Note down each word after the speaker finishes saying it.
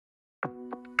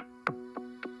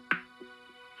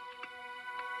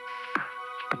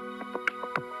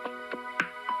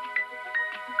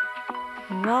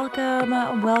Welcome,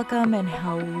 and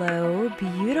hello,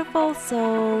 beautiful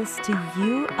souls, to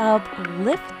You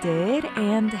Uplifted,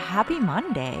 and happy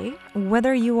Monday.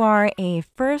 Whether you are a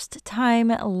first time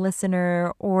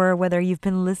listener or whether you've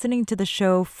been listening to the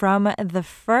show from the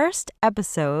first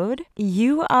episode,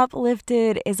 You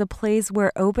Uplifted is a place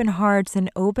where open hearts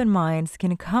and open minds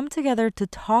can come together to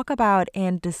talk about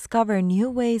and discover new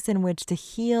ways in which to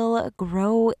heal,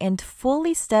 grow, and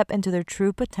fully step into their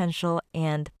true potential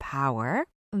and power.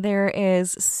 There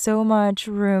is so much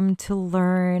room to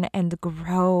learn and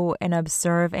grow and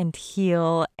observe and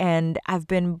heal. And I've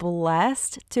been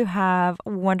blessed to have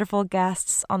wonderful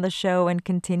guests on the show and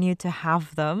continue to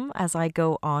have them as I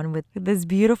go on with this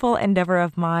beautiful endeavor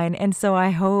of mine. And so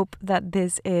I hope that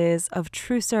this is of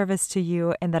true service to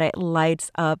you and that it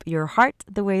lights up your heart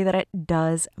the way that it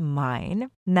does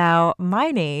mine. Now,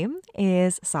 my name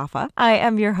is Safa. I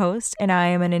am your host, and I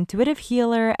am an intuitive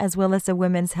healer as well as a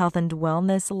women's health and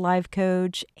wellness life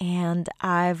coach, and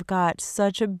I've got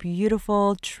such a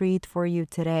beautiful treat for you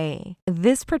today.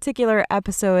 This particular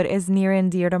episode is near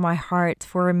and dear to my heart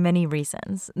for many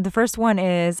reasons. The first one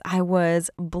is I was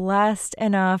blessed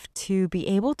enough to be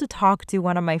able to talk to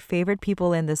one of my favorite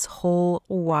people in this whole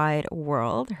wide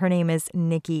world. Her name is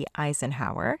Nikki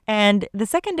Eisenhauer. And the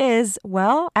second is,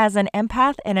 well, as an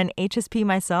empath and an HSP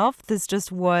myself, this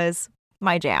just was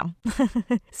my jam.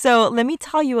 So let me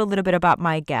tell you a little bit about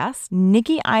my guest.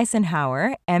 Nikki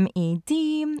Eisenhauer,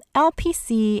 MED,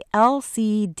 LPC,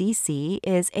 LCDC,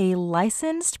 is a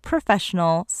licensed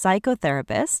professional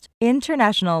psychotherapist,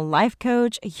 international life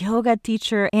coach, yoga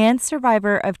teacher, and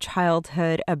survivor of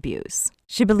childhood abuse.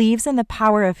 She believes in the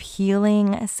power of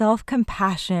healing,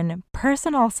 self-compassion,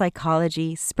 personal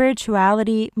psychology,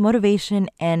 spirituality, motivation,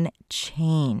 and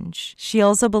change. She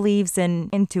also believes in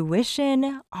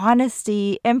intuition,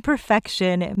 honesty,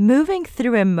 imperfection, moving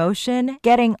through emotion,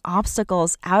 getting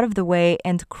obstacles out of the way,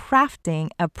 and crafting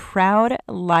a proud,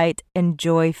 light, and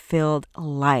joy-filled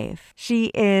life. She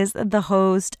is the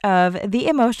host of the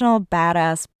Emotional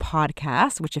Badass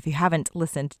podcast, which if you haven't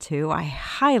listened to, I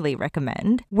highly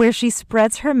recommend, where she spreads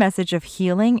her message of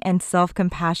healing and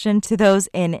self-compassion to those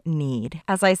in need.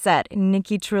 As I said,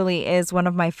 Nikki truly is one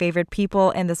of my favorite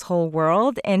people in this whole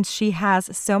world, and she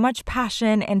has so much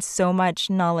passion and so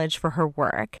much knowledge for her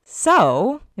work.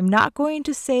 So, I'm not going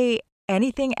to say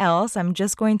anything else. I'm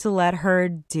just going to let her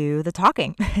do the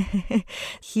talking.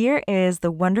 Here is the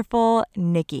wonderful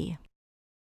Nikki.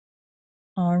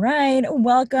 All right.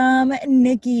 Welcome,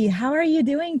 Nikki. How are you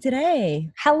doing today?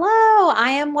 Hello, I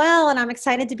am well, and I'm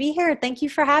excited to be here. Thank you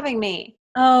for having me.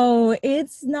 Oh,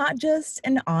 it's not just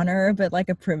an honor, but like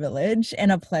a privilege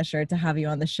and a pleasure to have you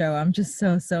on the show. I'm just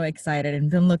so excited and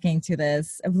been looking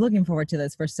forward to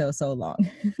this for so long.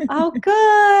 Oh,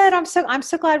 good. I'm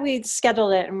so glad we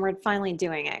scheduled it and we're finally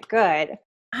doing it. Good.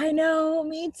 I know,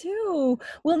 me too.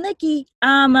 Well, Nikki,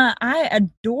 I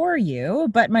adore you,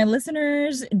 but my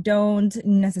listeners don't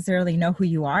necessarily know who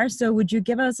you are. So would you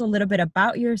give us a little bit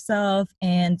about yourself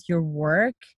and your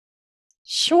work?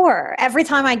 Sure. Every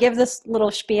time I give this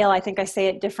little spiel, I think I say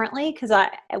it differently because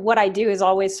what I do is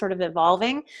always sort of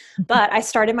evolving. But I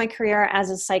started my career as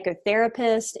a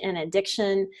psychotherapist in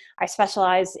addiction. I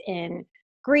specialize in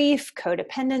grief,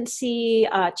 codependency,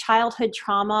 childhood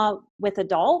trauma with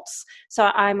adults. So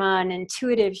I'm an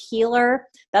intuitive healer.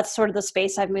 That's sort of the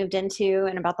space I've moved into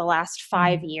in about the last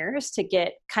 5 years to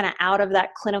get kind of out of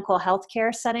that clinical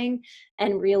healthcare setting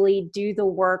and really do the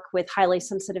work with highly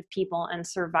sensitive people and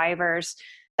survivors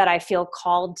that I feel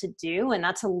called to do. And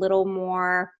that's a little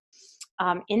more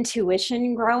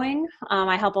intuition growing.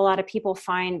 I help a lot of people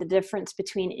find the difference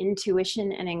between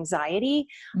intuition and anxiety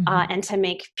and to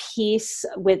make peace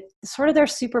with sort of their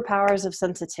superpowers of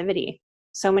sensitivity.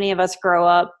 So many of us grow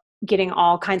up getting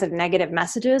all kinds of negative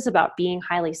messages about being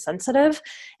highly sensitive.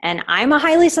 And I'm a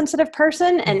highly sensitive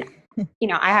person. And, you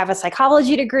know, I have a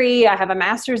psychology degree, I have a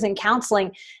master's in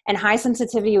counseling, and high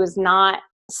sensitivity was not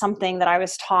something that I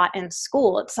was taught in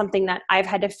school. It's something that I've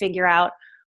had to figure out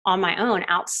on my own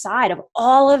outside of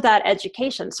all of that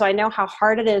education. So I know how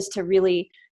hard it is to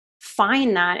really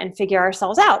find that and figure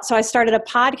ourselves out. So I started a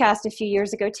podcast a few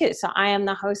years ago too. So I am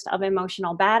the host of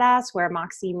Emotional Badass, where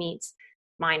Moxie meets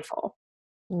mindful.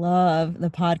 Love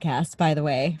the podcast, by the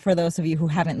way. For those of you who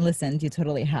haven't listened, you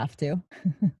totally have to.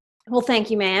 Well, thank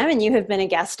you, ma'am. And you have been a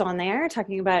guest on there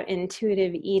talking about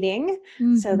intuitive eating.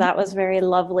 So that was very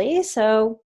lovely.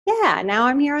 So yeah, now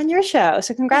I'm here on your show.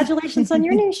 So congratulations on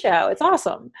your new show. It's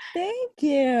awesome. Thank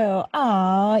you.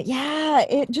 Oh, yeah,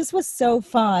 it just was so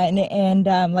fun. And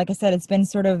like I said, it's been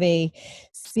sort of a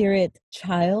spirit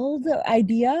child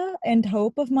idea and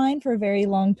hope of mine for a very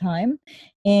long time.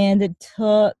 And it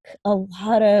took a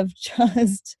lot of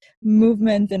just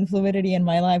movement and fluidity in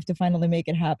my life to finally make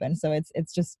it happen. So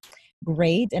it's just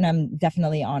great. And I'm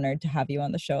definitely honored to have you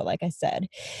on the show, like I said.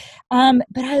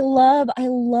 But I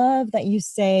love that you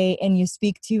say and you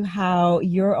speak to how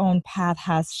your own path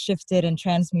has shifted and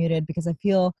transmuted, because I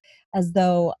feel as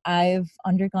though I've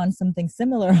undergone something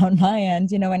similar on my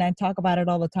end, and I talk about it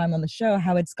all the time on the show,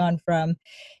 how it's gone from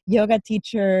yoga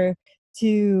teacher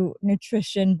to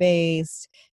nutrition based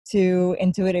to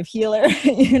intuitive healer,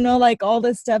 like all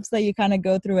the steps that you kind of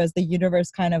go through as the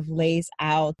universe kind of lays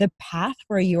out the path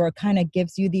for you, or kind of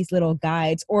gives you these little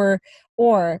guides, or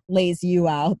lays you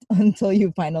out until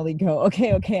you finally go,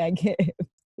 okay, I get it.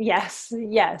 Yes,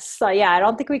 yes. So yeah, I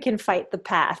don't think we can fight the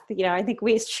path. I think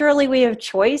we have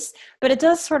choice, but it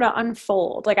does sort of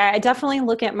unfold. Like I definitely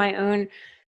look at my own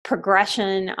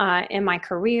progression in my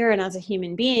career and as a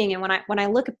human being, and when I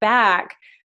look back,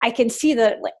 I can see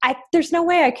that like, there's no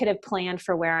way I could have planned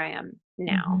for where I am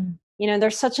now. Mhm.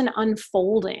 There's such an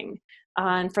unfolding.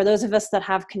 And for those of us that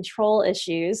have control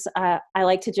issues, I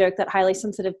like to joke that highly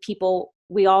sensitive people,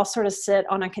 we all sort of sit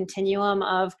on a continuum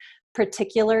of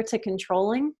particular to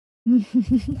controlling.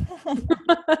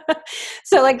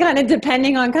 So like kind of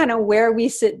depending on kind of where we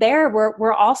sit there,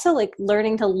 we're also like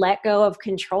learning to let go of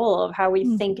control of how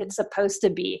we think Mhm. it's supposed to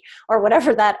be, or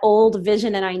whatever that old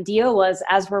vision and idea was.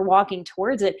 As we're walking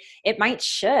towards it, it might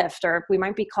shift, or we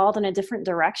might be called in a different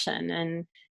direction. And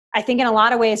I think in a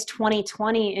lot of ways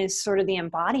 2020 is sort of the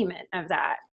embodiment of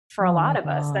that for a Oh my lot of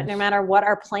us, that no gosh. matter what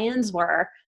our plans were,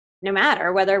 no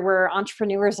matter whether we're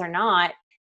entrepreneurs or not,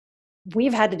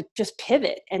 we've had to just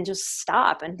pivot and just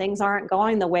stop, and things aren't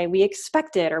going the way we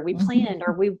expected or we planned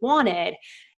or we wanted,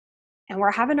 and we're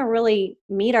having to really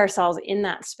meet ourselves in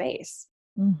that space.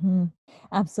 hmm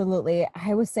Absolutely.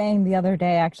 I was saying the other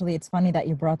day, actually, it's funny that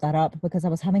you brought that up, because I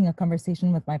was having a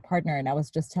conversation with my partner and I was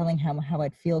just telling him how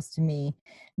it feels to me.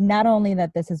 Not only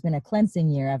that this has been a cleansing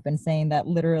year, I've been saying that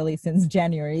literally since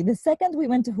January. The second we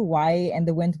went to Hawaii and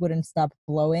the wind wouldn't stop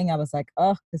blowing, I was like,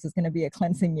 oh, this is going to be a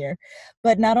cleansing year.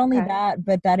 But not only Okay. that,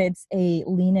 but that it's a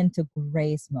lean into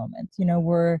grace moment.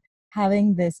 We're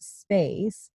having this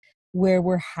space where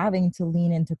we're having to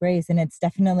lean into grace. And it's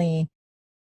definitely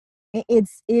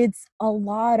it's a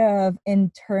lot of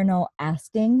internal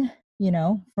asking,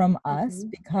 from us, Hmm.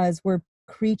 because we're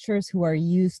creatures who are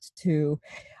used to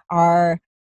our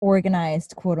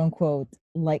organized, quote unquote,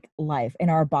 like life in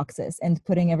our boxes, and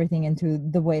putting everything into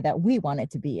the way that we want it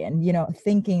to be in,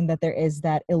 thinking that there is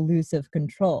that elusive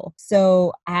control.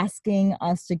 So asking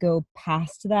us to go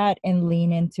past that and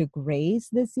lean into grace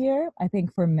this year, I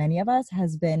think for many of us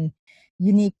has been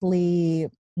uniquely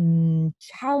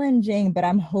challenging, but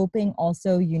I'm hoping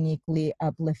also uniquely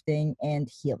uplifting and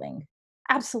healing.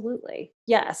 Absolutely.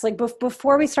 Yes. Like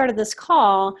before we started this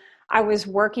call, I was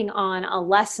working on a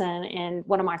lesson in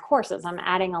one of my courses. I'm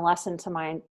adding a lesson to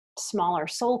my smaller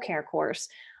soul care course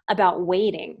about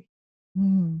waiting.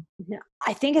 Mm. No,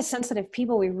 I think as sensitive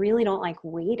people, we really don't like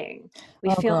waiting. We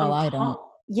Oh, feel girl, I don't.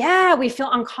 yeah, we feel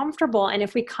uncomfortable. And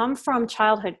if we come from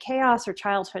childhood chaos or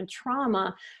childhood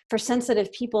trauma, for sensitive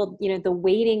people, the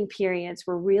waiting periods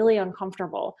were really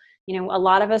uncomfortable. A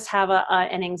lot of us have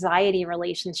an anxiety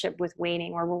relationship with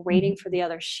waiting, where we're waiting for Mhm. the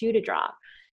other shoe to drop.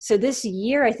 So this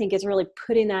year, I think, is really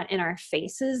putting that in our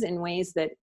faces in ways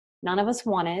that none of us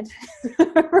wanted,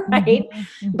 right? Mhm.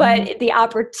 Mhm. But the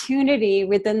opportunity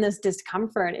within this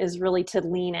discomfort is really to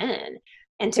lean in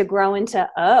and to grow into,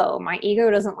 oh, my ego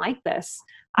doesn't like this.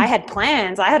 I had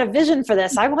plans. I had a vision for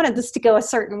this. I wanted this to go a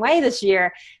certain way this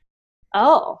year.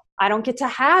 Oh, I don't get to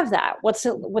have that. What's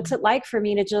it like for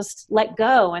me to just let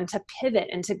go and to pivot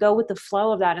and to go with the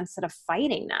flow of that instead of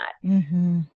fighting that,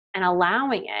 Mhm. and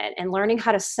allowing it and learning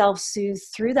how to self-soothe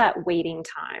through that waiting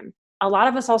time. A lot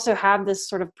of us also have this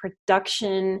sort of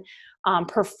production,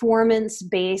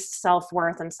 performance-based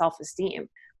self-worth and self-esteem,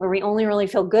 where we only really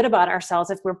feel good about ourselves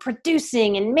if we're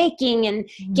producing and making and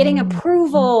getting Mhm.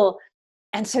 approval.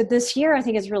 And so this year, I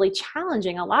think, is really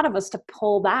challenging a lot of us to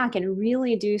pull back and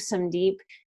really do some deep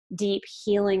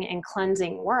healing and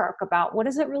cleansing work about, what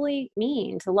does it really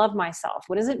mean to love myself?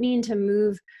 What does it mean to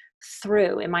move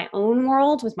through in my own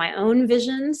world with my own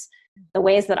visions, the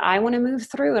ways that I want to move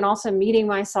through, and also meeting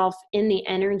myself in the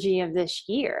energy of this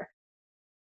year.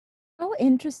 Oh,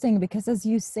 interesting, because as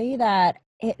you say that,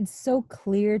 it's so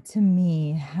clear to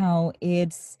me how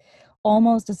it's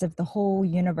almost as if the whole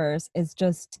universe is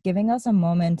just giving us a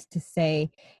moment to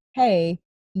say, hey,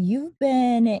 you've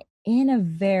been in a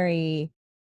very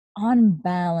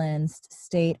unbalanced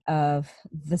state of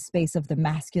the space of the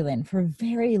masculine for a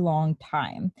very long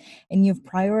time. And you've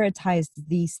prioritized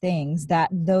these things that,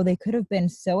 though they could have been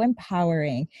so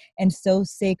empowering and so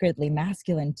sacredly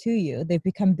masculine to you, they've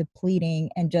become depleting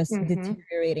and just Mm-hmm.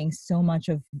 deteriorating so much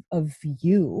of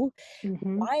you.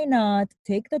 Mm-hmm. Why not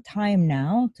take the time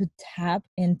now to tap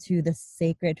into the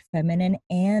sacred feminine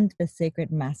and the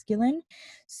sacred masculine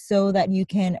so that you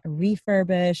can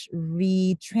refurbish,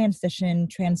 retransition,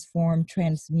 transform,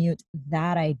 transmute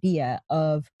that idea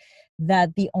of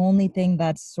that the only thing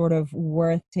that's sort of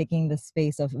worth taking the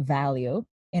space of value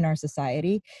in our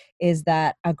society is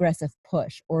that aggressive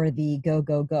push or the go,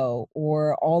 go, go,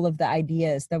 or all of the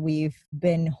ideas that we've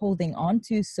been holding on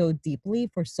to so deeply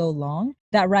for so long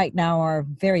that right now are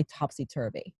very topsy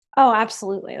turvy. Oh,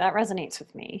 absolutely. That resonates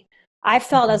with me. I've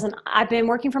been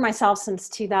working for myself since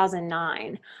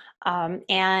 2009.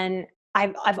 And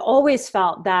I've always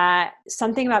felt that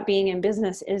something about being in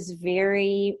business is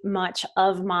very much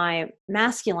of my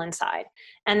masculine side.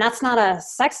 And that's not a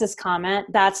sexist comment.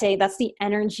 That's the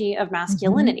energy of Mm-hmm,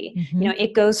 masculinity. mm-hmm,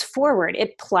 It goes forward,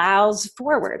 it plows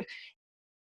forward.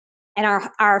 And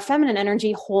our feminine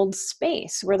energy holds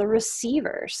space. We're the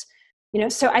receivers.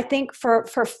 So I think for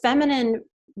feminine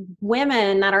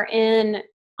women that are in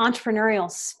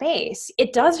entrepreneurial space,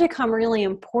 it does become really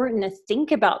important to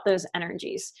think about those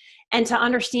energies and to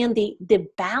understand the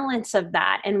balance of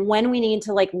that, and when we need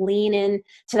to like lean in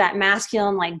to that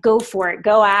masculine, like go for it,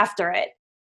 go after it,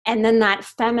 and then that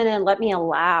feminine, let me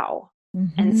allow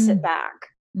and mm-hmm, sit back.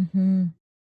 mm-hmm.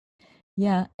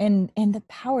 Yeah, and the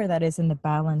power that is in the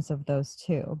balance of those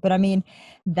two. But I mean,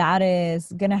 that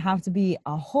is gonna have to be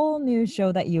a whole new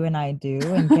show that you and I do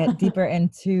and get deeper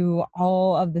into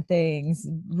all of the things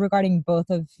regarding both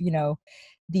of,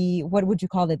 the what would you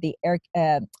call it, the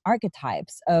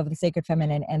archetypes of the sacred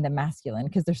feminine and the masculine,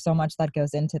 because there's so much that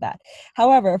goes into that.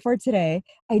 However, for today,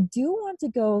 I do want to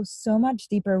go so much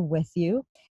deeper with you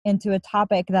into a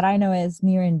topic that I know is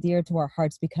near and dear to our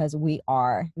hearts because we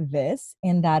are this,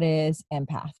 and that is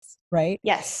empaths, right?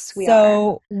 Yes, we are.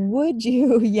 So, would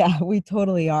you, yeah, we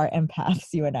totally are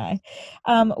empaths, you and I.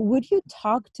 Would you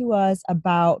talk to us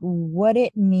about what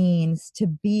it means to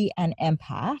be an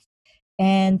empath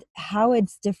and how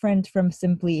it's different from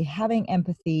simply having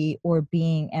empathy or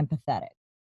being empathetic?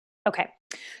 Okay.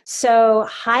 So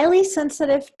highly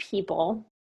sensitive people,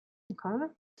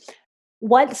 okay,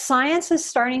 what science is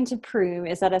starting to prove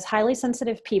is that as highly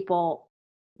sensitive people,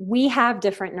 we have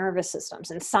different nervous systems,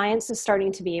 and science is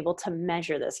starting to be able to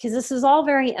measure this because this is all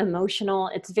very emotional.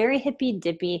 It's very hippy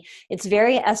dippy. It's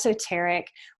very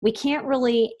esoteric. We can't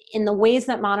really, in the ways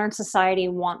that modern society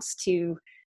wants to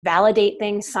validate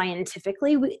things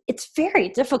scientifically, it's very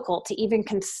difficult to even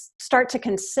start to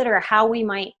consider how we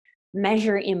might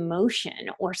measure emotion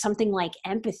or something like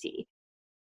empathy.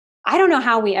 I don't know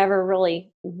how we ever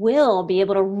really will be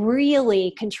able to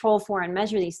really control for and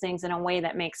measure these things in a way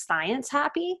that makes science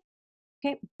happy.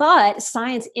 Okay. But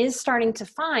science is starting to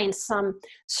find some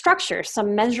structure,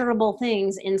 some measurable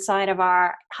things inside of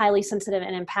our highly sensitive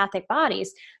and empathic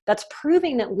bodies that's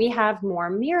proving that we have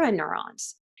more mirror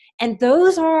neurons. And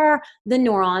those are the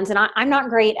neurons, and I'm not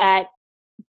great at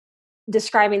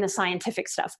describing the scientific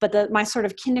stuff, but my sort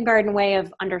of kindergarten way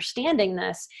of understanding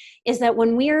this is that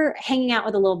when we're hanging out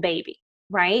with a little baby,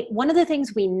 right, one of the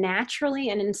things we naturally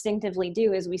and instinctively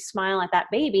do is we smile at that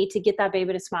baby to get that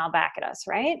baby to smile back at us,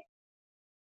 right?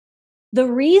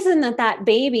 The reason that that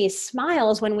baby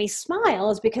smiles when we smile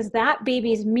is because that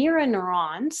baby's mirror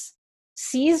neurons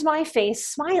sees my face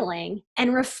smiling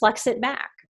and reflects it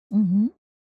back. Mm-hmm.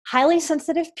 Highly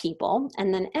sensitive people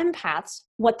and then empaths,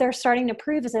 what they're starting to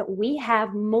prove is that we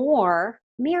have more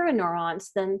mirror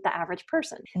neurons than the average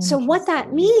person. So what that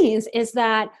Interesting. means is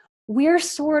that we're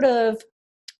sort of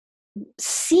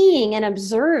seeing and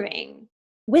observing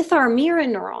with our mirror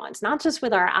neurons, not just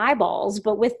with our eyeballs,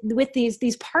 but with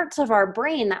these parts of our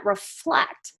brain that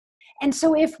reflect. And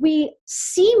so if we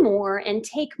see more and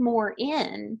take more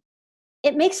in,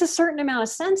 it makes a certain amount of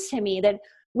sense to me that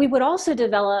we would also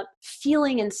develop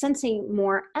feeling and sensing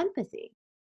more empathy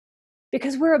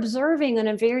because we're observing in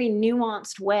a very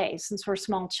nuanced way since we're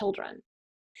small children.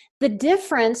 The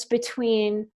difference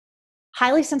between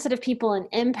highly sensitive people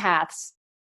and empaths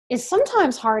is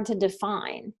sometimes hard to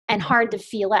define and hard to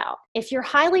feel out. If you're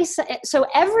so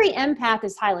every empath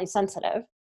is highly sensitive.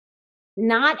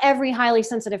 Not every highly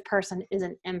sensitive person is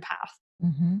an empath.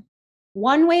 Mm-hmm.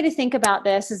 One way to think about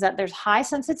this is that there's high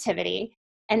sensitivity,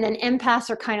 and then empaths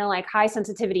are kind of like high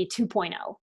sensitivity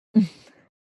 2.0.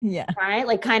 Yeah. right?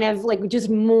 Like kind of like just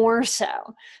more so.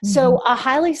 Hmm. So a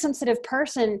highly sensitive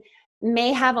person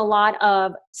may have a lot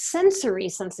of sensory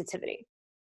sensitivity.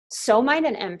 So might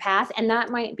an empath, and that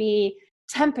might be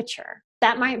temperature,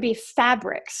 that might be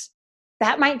fabrics,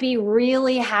 that might be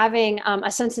really having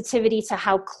a sensitivity to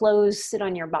how clothes sit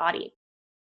on your body.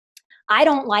 I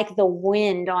don't like the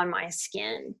wind on my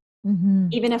skin, Hmm.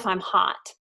 even if I'm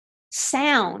hot.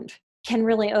 Sound can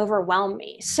really overwhelm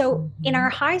me. So, in our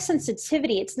Hmm. high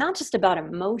sensitivity, it's not just about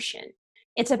emotion,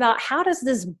 it's about how does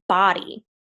this body,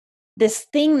 this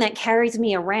thing that carries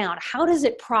me around, how does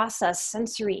it process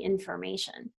sensory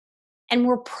information? And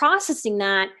we're processing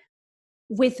that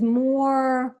with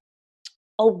more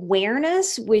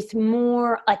awareness, with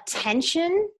more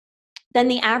attention than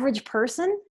the average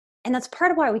person. And that's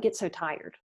part of why we get so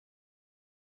tired.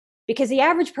 Because the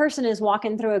average person is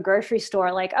walking through a grocery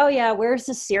store like, oh yeah, where's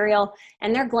the cereal?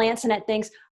 And they're glancing at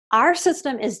things. Our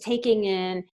system is taking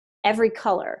in every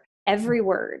color, every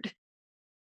word,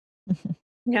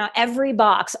 every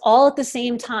box all at the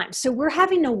same time. So we're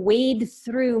having to wade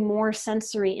through more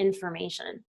sensory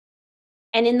information.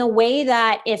 And in the way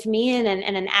that if me and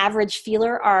an average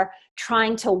feeler are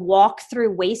trying to walk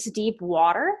through waist deep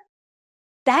water,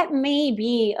 that may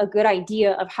be a good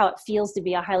idea of how it feels to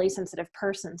be a highly sensitive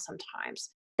person sometimes.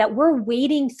 That we're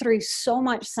wading through so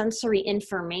much sensory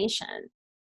information.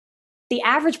 The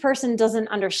average person doesn't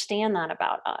understand that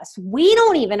about us. We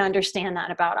don't even understand that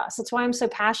about us. That's why I'm so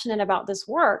passionate about this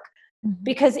work. Hmm.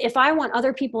 Because if I want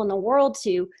other people in the world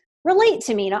to relate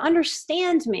to me, to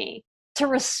understand me, to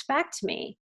respect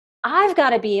me, I've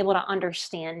got to be able to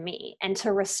understand me and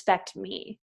to respect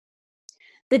me.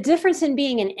 The difference in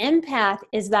being an empath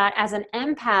is that as an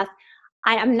empath,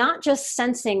 I am not just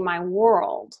sensing my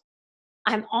world,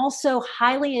 I'm also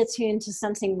highly attuned to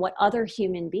sensing what other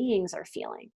human beings are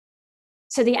feeling.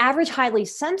 So the average highly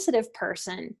sensitive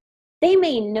person, they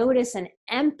may notice and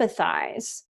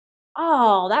empathize.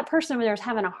 Oh, that person over there is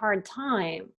having a hard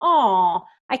time. Oh,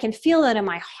 I can feel that in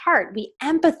my heart. We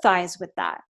empathize with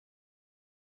that.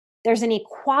 There's an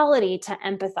equality to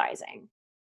empathizing.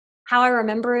 How I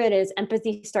remember it is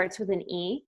empathy starts with an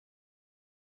E.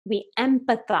 We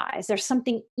empathize. There's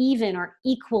something even or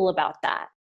equal about that.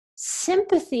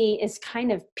 Sympathy is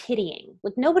kind of pitying.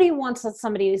 Like nobody wants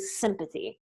somebody's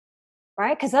sympathy,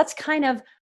 right? Because that's kind of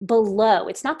below.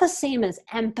 It's not the same as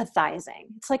empathizing.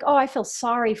 It's like, oh, I feel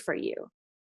sorry for you.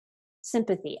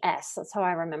 Sympathy, S. That's how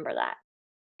I remember that.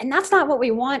 And that's not what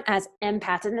we want as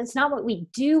empaths. And it's not what we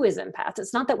do as empaths.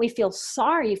 It's not that we feel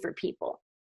sorry for people.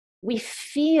 We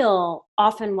feel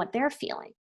often what they're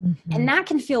feeling. And Hmm. that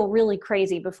can feel really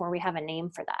crazy before we have a name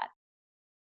for that.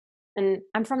 And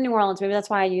I'm from New Orleans. Maybe that's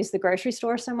why I use the grocery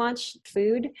store so much,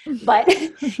 food. But,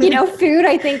 food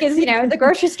I think is, the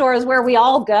grocery store is where we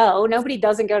all go. Nobody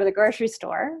doesn't go to the grocery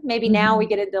store. Maybe now we Hmm.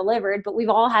 get it delivered, but we've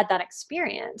all had that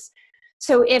experience.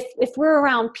 So if we're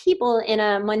around people in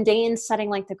a mundane setting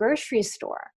like the grocery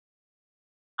store,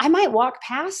 I might walk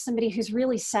past somebody who's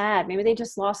really sad. Maybe they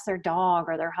just lost their dog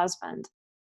or their husband.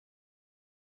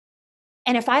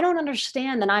 And if I don't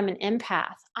understand that I'm an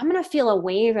empath, I'm going to feel a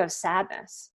wave of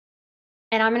sadness.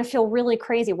 And I'm going to feel really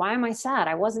crazy. Why am I sad?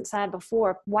 I wasn't sad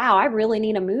before. Wow, I really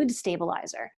need a mood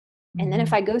stabilizer. And then if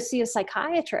Hmm. I go see a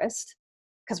psychiatrist,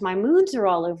 because my moods are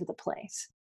all over the place,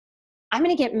 I'm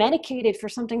going to get medicated for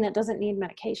something that doesn't need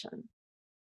medication.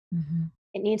 Hmm.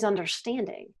 It needs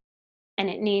understanding and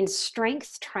it needs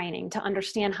strength training to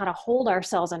understand how to hold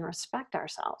ourselves and respect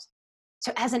ourselves.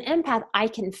 So, as an empath, I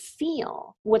can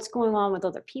feel what's going on with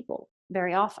other people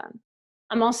very often.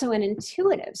 I'm also an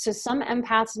intuitive. So, some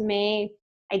empaths may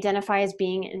identify as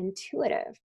being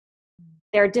intuitive.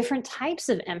 There are different types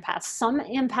of empaths. Some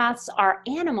empaths are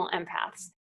animal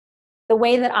empaths. The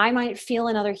way that I might feel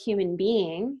another human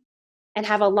being and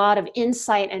have a lot of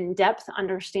insight and depth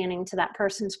understanding to that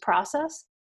person's process,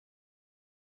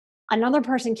 another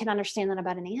person can understand that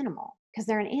about an animal because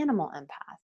they're an animal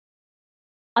empath.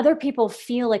 Other people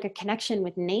feel like a connection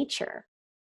with nature.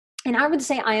 And I would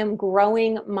say I am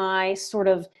growing my sort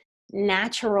of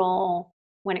natural,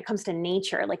 when it comes to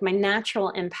nature, like my natural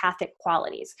empathic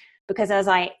qualities. Because as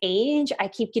I age, I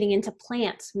keep getting into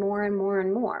plants more and more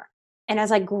and more. And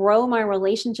as I grow my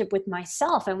relationship with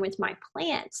myself and with my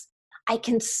plants, I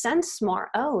can sense more.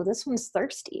 Oh, this one's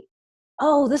thirsty.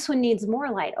 Oh, this one needs more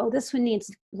light. Oh, this one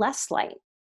needs less light.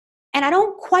 And I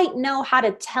don't quite know how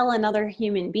to tell another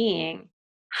human being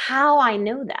how I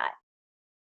know that.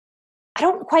 I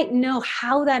don't quite know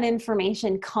how that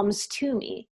information comes to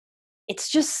me. It's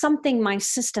just something my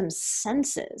system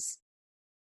senses.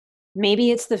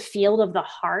 Maybe it's the field of the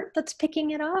heart that's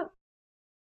picking it up.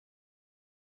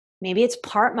 Maybe it's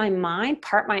part my mind,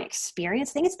 part my experience.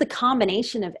 I think it's the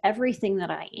combination of everything that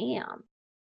I am.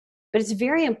 But it's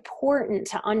very important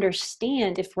to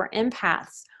understand, if we're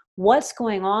empaths, what's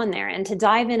going on there, and to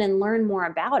dive in and learn more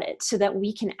about it so that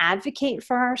we can advocate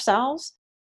for ourselves.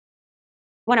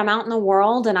 When I'm out in the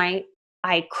world, and I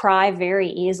cry very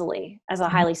easily as a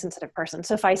Mhm. highly sensitive person.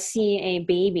 So if I see a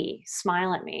baby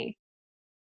smile at me,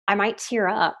 I might tear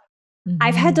up.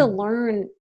 I've had to Mhm. learn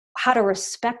how to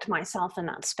respect myself in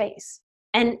that space.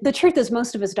 And the truth is,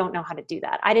 most of us don't know how to do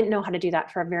that. I didn't know how to do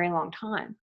that for a very long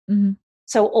time. Mhm.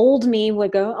 So old me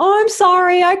would go, "Oh, I'm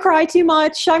sorry. I cry too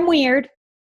much. I'm weird."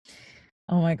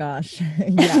 Oh my gosh.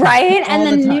 Yeah. Right? And All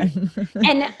the then time.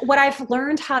 and what I've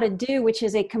learned how to do, which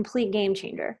is a complete game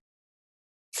changer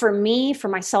for me, for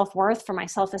my self-worth, for my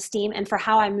self-esteem, and for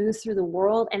how I move through the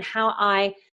world, and how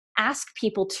I ask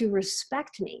people to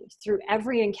respect me through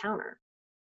every encounter.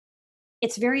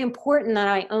 It's very important that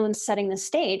I own setting the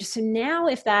stage. So now,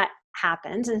 if that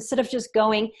happens, instead of just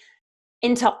going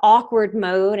into awkward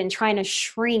mode and trying to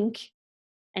shrink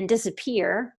and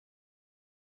disappear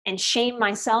and shame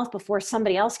myself before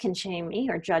somebody else can shame me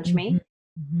or judge Mhm. me,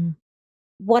 Mhm.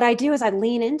 what I do is I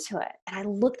lean into it and I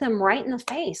look them right in the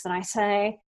face and I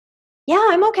say, "Yeah,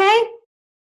 I'm okay.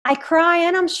 I cry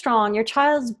and I'm strong. Your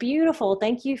child's beautiful.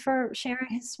 Thank you for sharing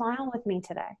his smile with me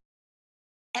today."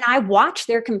 And I watch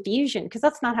their confusion, because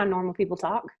that's not how normal people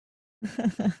talk.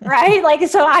 Right? Like,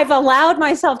 so I've allowed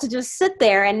myself to just sit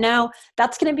there and know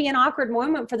that's going to be an awkward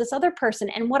moment for this other person.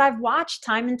 And what I've watched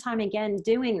time and time again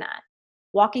doing that,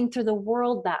 walking through the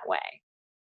world that way,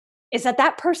 is that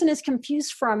that person is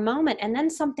confused for a moment, and then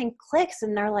something clicks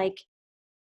and they're like,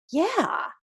 "Yeah,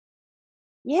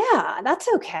 yeah, that's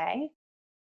okay."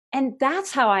 And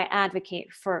that's how I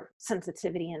advocate for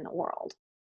sensitivity in the world.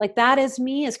 Like, that is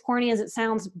me, as corny as it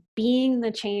sounds, being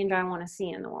the change I want to see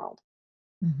in the world.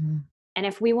 Mhm. And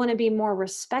if we want to be more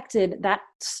respected, that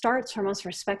starts from us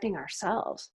respecting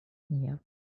ourselves. Yep.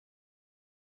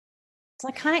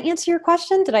 Does that kind of answer your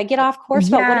question? Did I get off course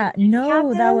about what an Yeah, empath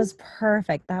no, that is? was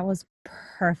perfect. That was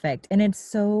perfect. And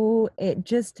it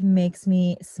just makes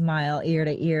me smile ear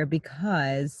to ear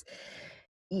because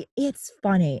it's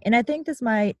funny. And I think this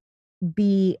might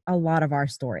be a lot of our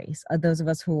stories, those of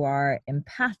us who are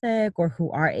empathic or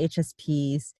who are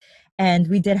HSPs. And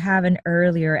we did have an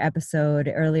earlier episode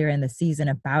earlier in the season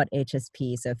about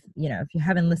HSP. So if you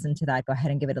haven't listened to that, go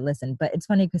ahead and give it a listen. But it's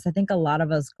funny because I think a lot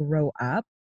of us grow up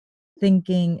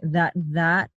thinking that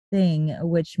that thing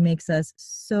which makes us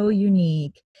so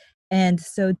unique and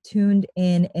so tuned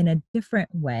in a different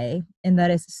way, and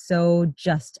that is so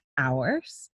just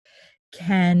ours,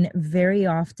 can very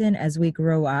often, as we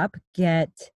grow up,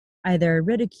 get either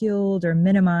ridiculed or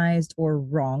minimized or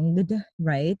wronged,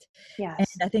 right? And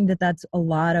Yes. I think that that's a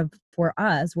lot of, for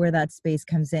us, where that space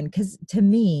comes in. Because to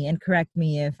me, and correct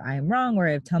me if I'm wrong,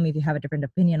 or tell me if you have a different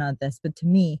opinion on this, but to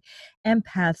me,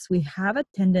 empaths, we have a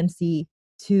tendency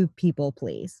to people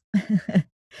please.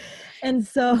 And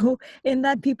so, in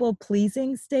that people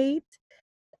pleasing state,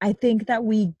 I think that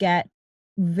we get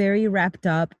very wrapped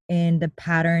up in the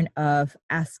pattern of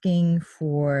asking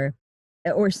for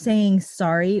or saying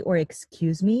sorry or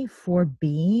excuse me for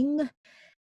being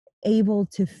able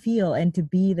to feel and to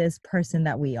be this person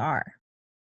that we are.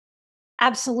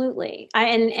 Absolutely.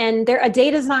 And there, a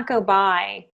day does not go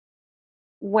by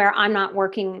where I'm not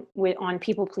working with on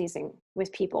people pleasing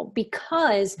with people,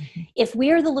 because Mhm. if we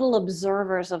are the little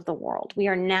observers of the world, we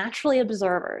are naturally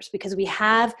observers because we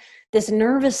have this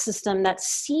nervous system that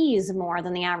sees more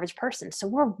than the average person. So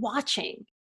we're watching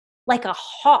like a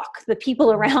hawk the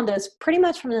people around us pretty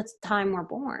much from the time we're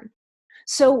born.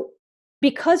 So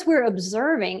because we're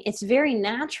observing, it's very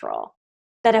natural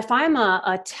that if I'm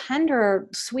a tender,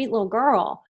 sweet little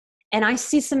girl and I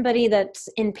see somebody that's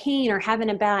in pain or having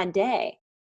a bad day,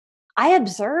 I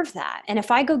observe that. And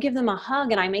if I go give them a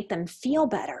hug and I make them feel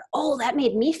better, oh, that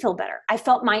made me feel better. I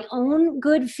felt my own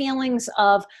good feelings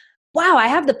of, wow, I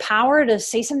have the power to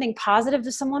say something positive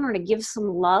to someone or to give some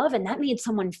love, and that made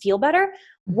someone feel better.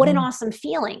 What an Mhm. awesome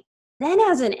feeling. Then,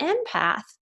 as an empath,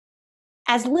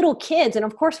 as little kids, and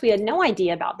of course, we had no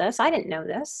idea about this. I didn't know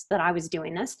this, that I was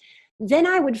doing this. Then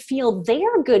I would feel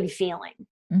their good feeling,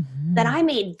 that Mhm. I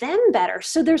made them better.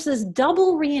 So there's this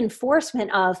double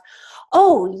reinforcement of,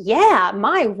 oh, yeah,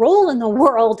 my role in the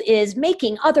world is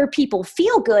making other people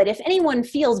feel good. If anyone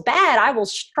feels bad, I will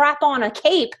strap on a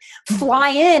cape, fly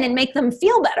in, and make them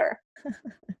feel better.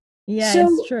 Yeah,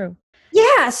 it's So, true.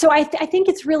 yeah, so I think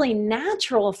it's really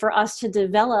natural for us to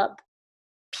develop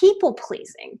people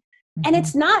pleasing. And Mhm.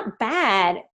 it's not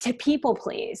bad to people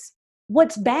please.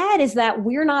 What's bad is that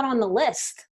we're not on the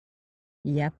list.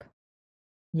 Yep.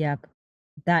 Yep.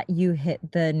 That you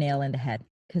hit the nail in the head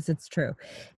because it's true.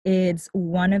 It's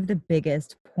one of the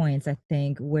biggest points, I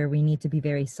think, where we need to be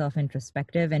very self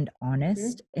introspective and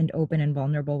honest Mhm. and open and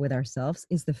vulnerable with ourselves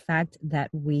is the fact that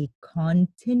we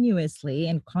continuously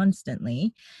and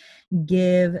constantly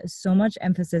give so much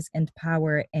emphasis and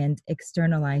power and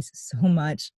externalize so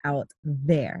much out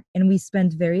there. And we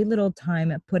spend very little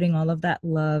time putting all of that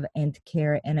love and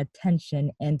care and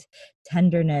attention and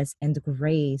tenderness and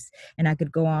grace. And I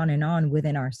could go on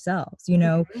within ourselves.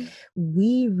 Mhm.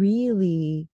 We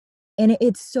really, and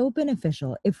it's so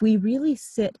beneficial if we really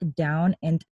sit down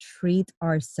and treat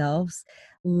ourselves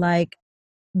like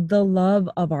the love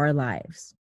of our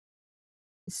lives.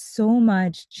 So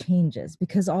much changes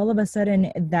because all of a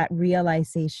sudden that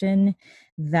realization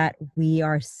that we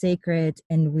are sacred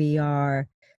and we are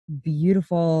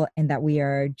beautiful and that we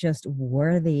are just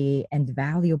worthy and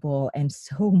valuable and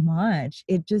so much,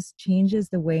 it just changes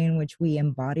the way in which we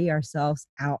embody ourselves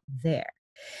out there.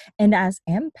 And as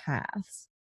empaths,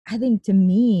 I think to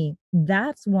me,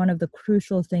 that's one of the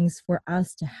crucial things for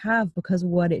us to have because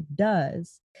what it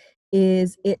does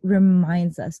is it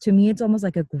reminds us, to me, it's almost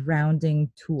like a grounding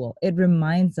tool. It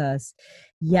reminds us,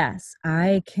 yes,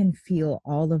 I can feel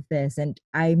all of this. And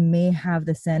I may have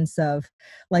the sense of,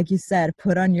 like you said,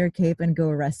 put on your cape and go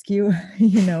rescue,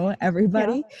 Yeah.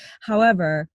 everybody.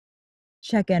 However,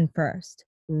 check in first,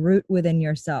 root within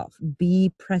yourself,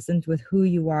 be present with who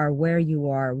you are, where you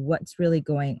are, what's really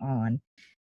going on.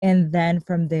 And then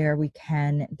from there, we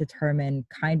can determine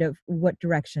kind of what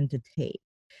direction to take,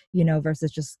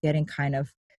 versus just getting kind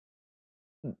of,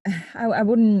 I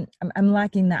wouldn't, I'm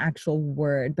lacking the actual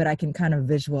word, but I can kind of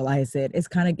visualize it. It's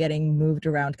kind of getting moved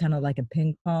around, kind of like a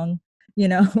ping pong, you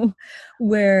know,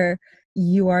 where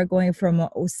you are going from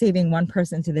saving one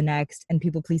person to the next and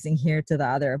people pleasing here to the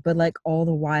other. But like all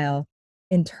the while,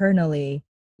 internally,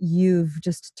 you've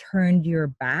just turned your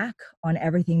back on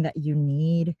everything that you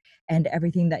need and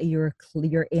everything that your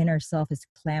inner self is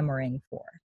clamoring for.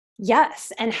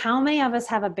 Yes. And how many of us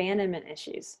have abandonment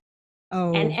issues?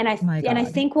 And Oh and I my and I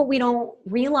God. think what we don't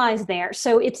realize there,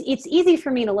 so it's easy for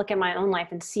me to look at my own life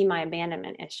and see my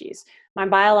abandonment issues. My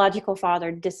biological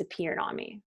father disappeared on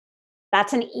me.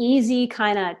 That's an easy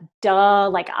kind of duh,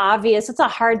 like obvious. It's a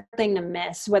hard thing to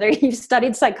miss, whether you've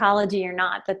studied psychology or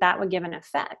not, that would give an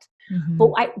effect. Hmm.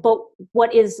 But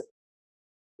what is,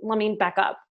 let me back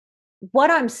up.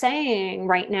 What I'm saying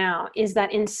right now is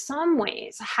that in some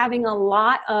ways, having a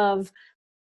lot of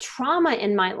trauma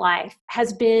in my life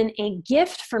has been a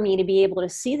gift for me to be able to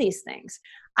see these things.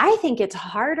 I think it's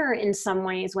harder in some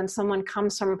ways when someone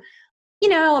comes from,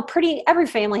 a pretty, every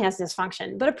family has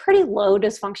dysfunction, but a pretty low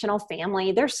dysfunctional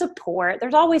family. There's support,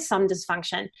 there's always some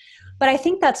dysfunction. But I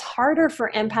think that's harder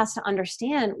for empaths to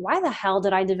understand. Why the hell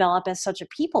did I develop as such a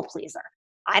people pleaser?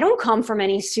 I don't come from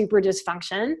any super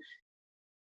dysfunction.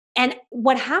 And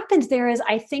what happens there is,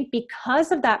 I think,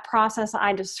 because of that process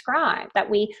I described, that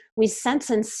we sense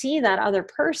and see that other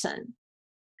person,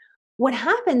 what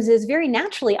happens is very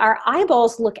naturally our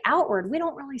eyeballs look outward. We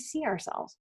don't really see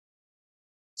ourselves.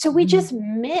 So we Hmm. just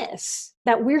miss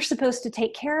that we're supposed to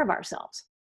take care of ourselves.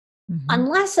 Hmm.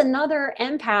 Unless another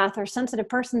empath or sensitive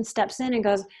person steps in and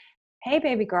goes, "Hey,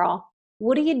 baby girl,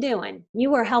 what are you doing?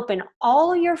 You are helping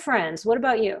all your friends. What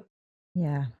about you?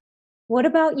 Yeah. What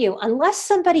about you?" Unless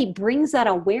somebody brings that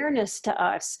awareness to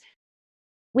us,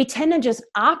 we tend to just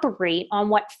operate on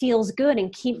what feels good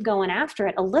and keep going after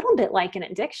it, a little bit like an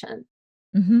addiction.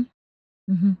 Mhm,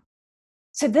 mhm.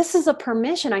 So this is a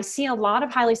permission. I see a lot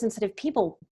of highly sensitive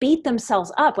people beat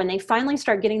themselves up when they finally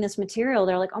start getting this material.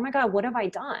 They're like, "Oh my God, what have I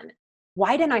done?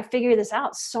 Why didn't I figure this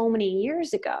out so many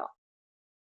years ago?"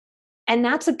 And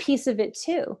that's a piece of it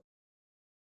too.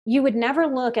 You would never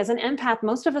look, as an empath,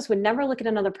 most of us would never look at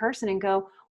another person and go,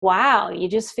 "Wow, you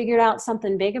just figured out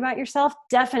something big about yourself."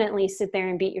 Definitely sit there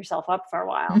and beat yourself up for a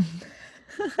while.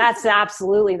 That's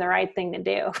absolutely the right thing to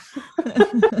do.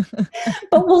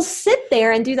 But we'll sit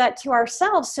there and do that to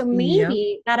ourselves. So Yep.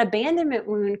 maybe that abandonment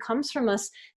wound comes from us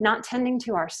not tending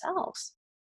to ourselves.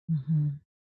 Mhm,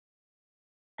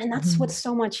 And that's what mhm.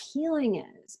 so much healing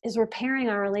is repairing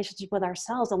our relationship with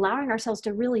ourselves, allowing ourselves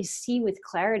to really see with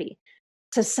clarity,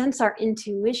 to sense our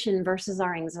intuition versus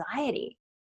our anxiety,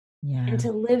 and Yeah.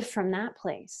 to live from that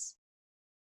place.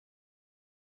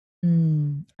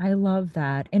 I love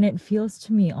that, and it feels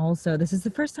to me also this is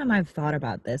the first time I've thought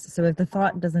about this, so if the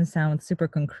thought doesn't sound super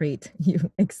concrete,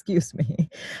 you excuse me.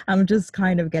 I'm just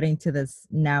kind of getting to this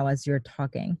now as you're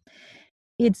talking.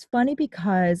 It's funny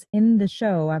because in the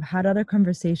show, I've had other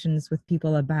conversations with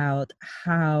people about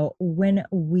how when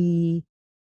we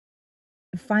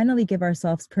finally give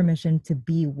ourselves permission to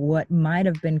be what might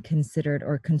have been considered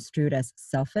or construed as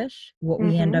selfish, what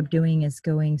we end Mm-hmm. up doing is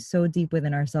going so deep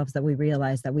within ourselves that we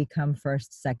realize that we come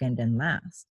first, second, and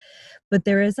last. But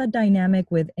there is a dynamic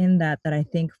within that that I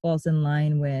think falls in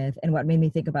line with, and what made me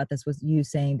think about this was you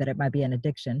saying that it might be an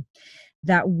addiction,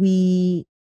 that we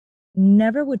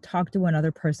never would talk to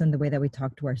another person the way that we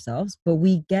talk to ourselves, but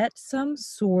we get some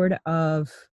sort of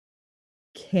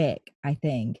kick, I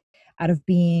think, out of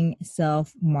being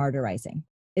self martyrizing.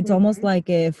 It's almost Mm-hmm. like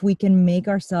if we can make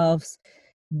ourselves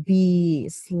be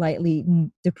slightly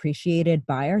depreciated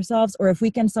by ourselves, or if we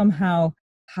can somehow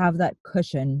have that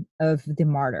cushion of the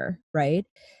martyr, right?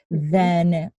 Mm-hmm.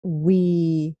 Then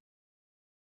we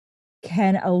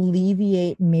can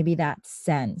alleviate maybe that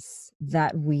sense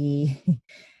that we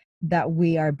that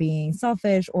we are being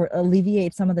selfish, or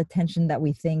alleviate some of the tension that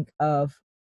we think of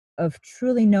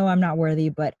truly, no, I'm not worthy,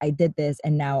 but I did this,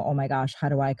 and now, oh my gosh, how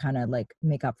do I kind of like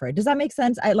make up for it? Does that make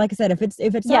sense? I, like I said, if it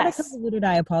sounded Yes. convoluted,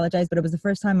 I apologize, but it was the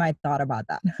first time I thought about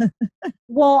that.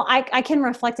 Well, I can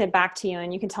reflect it back to you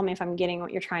and you can tell me if I'm getting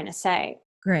what you're trying to say.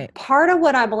 Great. Part of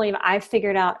what I believe I've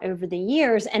figured out over the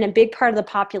years, and a big part of the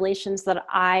populations that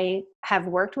I have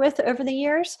worked with over the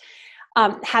years,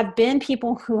 have been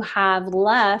people who have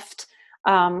left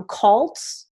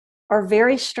cults or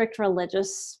very strict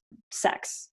religious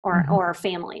sects Mhm. or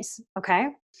families. Okay.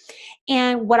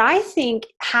 And what I think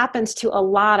happens to a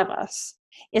lot of us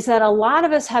is that a lot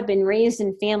of us have been raised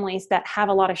in families that have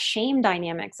a lot of shame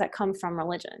dynamics that come from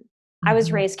religion. I was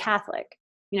Mhm. raised Catholic.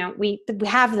 We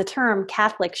have the term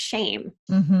Catholic shame,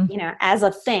 Mhm. as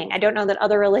a thing. I don't know that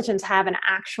other religions have an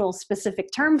actual specific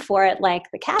term for it like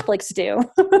the Catholics do,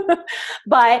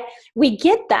 but we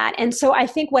get that. And so I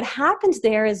think what happens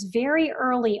there is very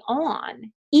early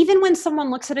on, even when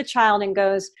someone looks at a child and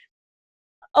goes,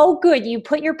 "Oh, good, you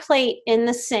put your plate in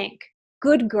the sink.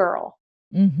 Good girl."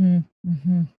 Mhm.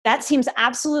 Mhm. That seems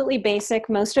absolutely basic.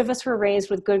 Most of us were raised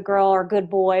with good girl or good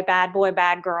boy, bad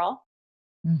girl,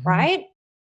 Mhm. right?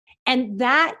 And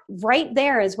that right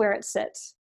there is where it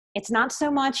sits. It's not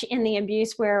so much in the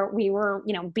abuse where we were,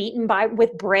 beaten by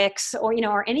with bricks or,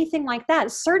 or anything like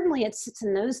that. Certainly it sits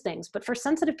in those things, but for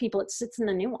sensitive people, it sits in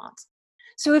the nuance.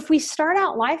 So if we start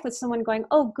out life with someone going,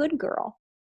 "Oh, good girl,"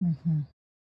 Mhm.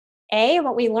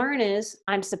 what we learn is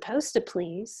I'm supposed to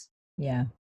please. Yeah.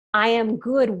 I am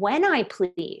good when I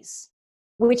please,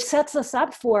 which sets us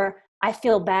up for I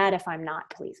feel bad if I'm not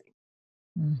pleasing.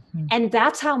 Mhm. And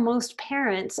that's how most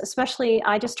parents, especially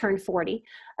I just turned 40,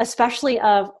 especially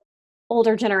of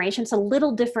older generations, a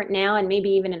little different now and maybe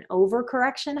even an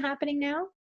overcorrection happening now.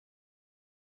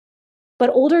 But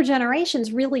older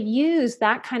generations really use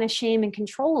that kind of shame and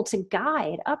control to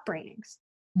guide upbringings.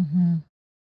 Mhm.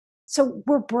 So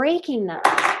we're breaking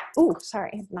that. Oh,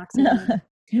 sorry, knocked something over.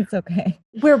 It's okay.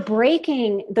 We're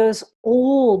breaking those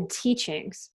old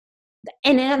teachings.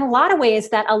 And in a lot of ways,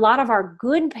 that a lot of our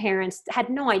good parents had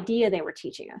no idea they were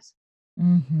teaching us.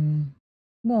 Mhm.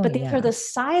 Well, But these are yeah. the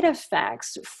side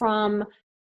effects from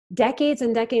decades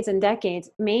and decades and decades,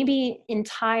 maybe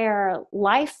entire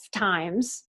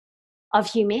lifetimes of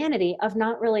humanity, of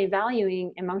not really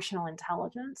valuing emotional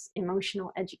intelligence,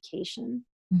 emotional education,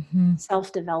 Mhm.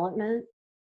 self development,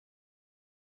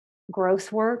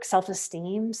 growth work, self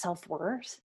esteem, self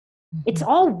worth. It's Mhm.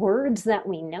 all words that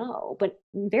we know, but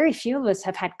very few of us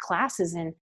have had classes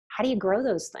in how do you grow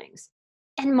those things.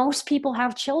 And most people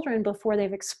have children before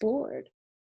they've explored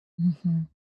Mhm.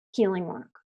 healing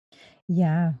work.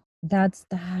 Yeah. That's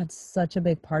such a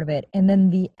big part of it. And then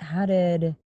the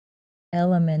added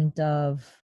element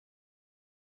of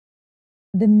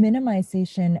the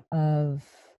minimization of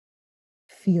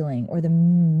feeling, or the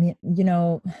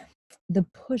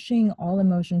pushing all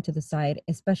emotion to the side,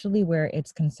 especially where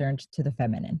it's concerned to the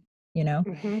feminine, you know?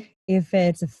 Mm-hmm. If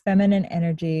it's a feminine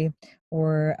energy,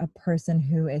 or a person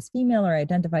who is female or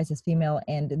identifies as female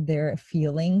and they're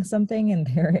feeling something and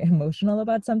they're emotional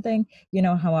about something,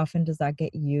 how often does that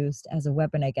get used as a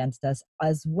weapon against us,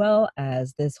 as well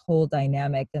as this whole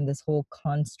dynamic and this whole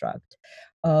construct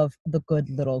of the good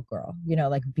little girl,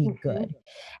 like be Mm-hmm. good.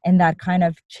 And that kind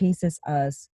of chases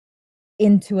us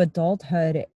into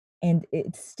adulthood, and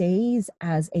it stays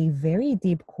as a very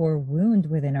deep core wound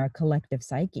within our collective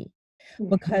psyche, Mm-hmm.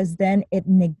 because then it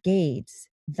negates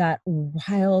that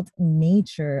wild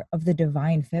nature of the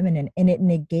divine feminine, and it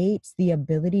negates the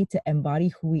ability to embody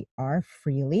who we are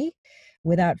freely,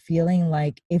 without feeling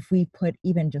like if we put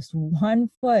even just one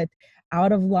foot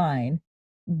out of line,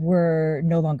 we're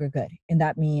no longer good, and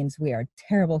that means we are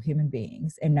terrible human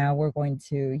beings, and now we're going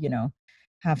to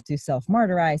have to self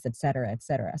martyrize, etc.,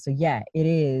 etc. So yeah, it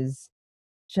is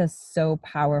just so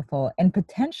powerful, and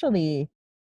potentially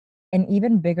an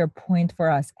even bigger point for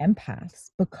us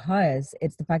empaths, because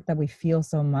it's the fact that we feel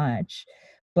so much,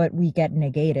 but we get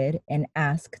negated and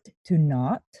asked to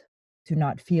not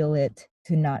feel it,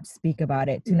 to not speak about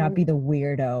it, to not Mhm. be the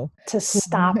weirdo To who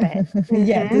stop it.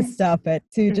 yeah, to Mhm. stop it,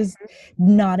 to just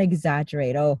not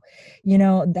exaggerate. Oh,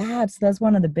 that's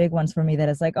one of the big ones for me, that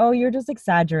is like, "Oh, you're just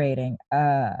exaggerating."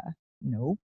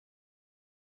 Nope.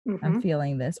 I'm Mhm.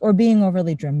 feeling this. Or being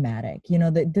overly dramatic,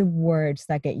 the words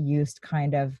that get used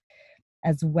kind of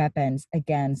as weapons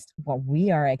against what we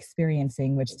are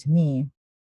experiencing, which to me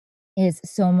is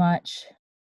so much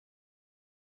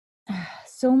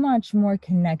more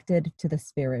connected to the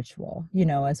spiritual,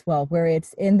 as well, where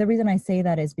and the reason I say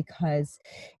that is because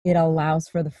it allows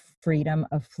for the freedom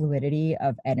of fluidity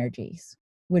of energies,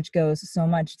 which goes so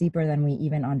much deeper than we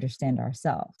even understand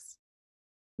ourselves.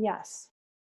 Yes.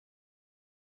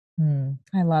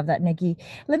 I love that, Nikki.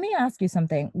 Let me ask you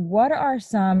something. What are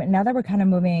now that we're kind of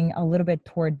moving a little bit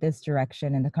toward this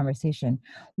direction in the conversation,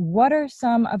 what are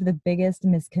some of the biggest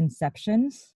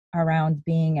misconceptions around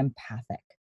being empathic?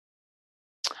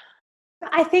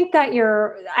 I think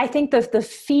the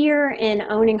fear in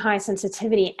owning high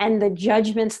sensitivity and the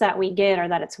judgments that we get are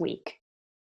that it's weak.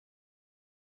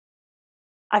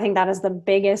 I think that is the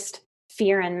biggest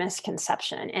fear and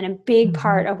misconception, and a big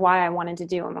part Mhm, of why I wanted to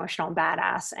do Emotional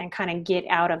Badass and kind of get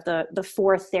out of the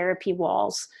four therapy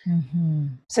walls,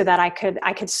 mhm, so that I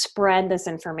could spread this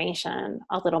information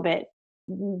a little bit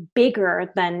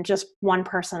bigger than just one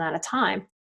person at a time.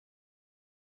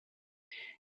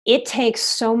 It takes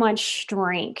so much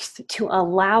strength to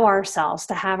allow ourselves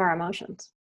to have our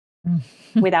emotions mm.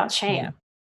 without Yeah. shame.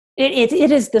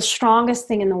 It is the strongest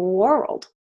thing in the world.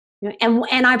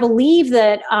 And I believe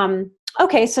that,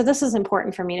 okay, so this is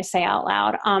important for me to say out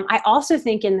loud. I also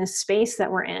think in this space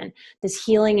that we're in, this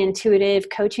healing, intuitive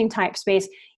coaching type space,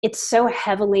 it's so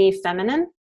heavily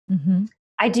feminine. Mhm,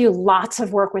 I do lots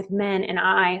of work with men, and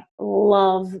I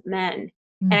love men.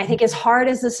 And I think as mhm, hard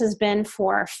as this has been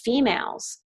for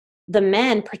females, the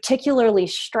men, particularly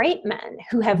straight men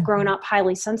who have grown mhm, up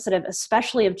highly sensitive,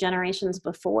 especially of generations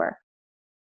before,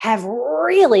 have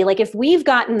really, like, if we've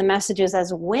gotten the messages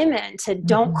as women to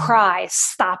don't mhm. cry,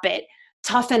 stop it,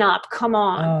 toughen up, come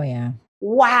on. Oh, yeah.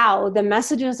 Wow, the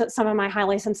messages that some of my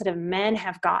highly sensitive men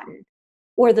have gotten,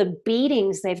 or the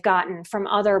beatings they've gotten from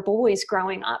other boys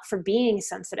growing up for being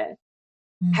sensitive,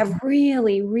 have Mhm,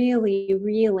 really, really,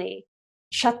 really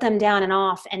shut them down and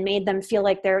off and made them feel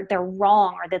like they're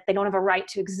wrong, or that they don't have a right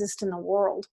to exist in the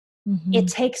world. It mhm,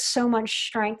 takes so much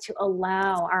strength to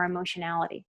allow our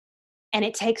emotionality. And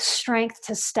it takes strength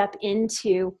to step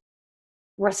into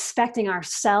respecting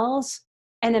ourselves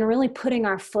and then really putting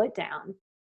our foot down.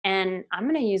 And I'm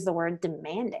going to use the word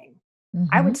demanding.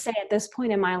 I would mhm. say at this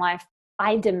point in my life,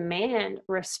 I demand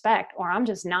respect, or I'm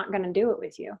just not going to do it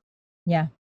with you. Yeah.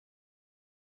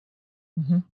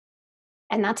 Mhm,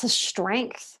 And that's a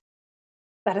strength.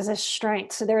 That is a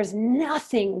strength. So there is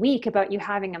nothing weak about you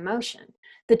having emotion.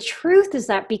 The truth is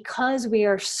that because we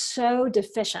are so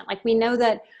deficient, like we know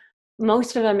that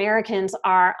most of Americans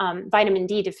are vitamin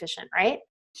D deficient, right?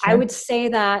 I sure. would say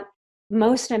that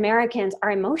most Americans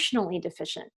are emotionally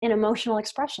deficient in emotional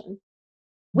expression.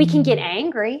 We can get Mm,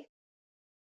 angry.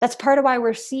 That's part of why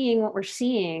we're seeing what we're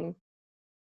seeing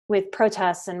with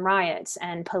protests and riots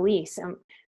and police. And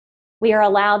we are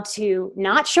allowed to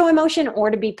not show emotion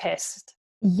or to be pissed.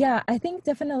 yeah, I think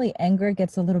definitely anger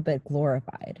gets a little bit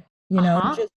glorified, Uh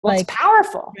huh. just Well, it's like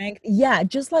powerful. strength. Yeah,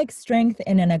 just like strength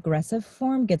in an aggressive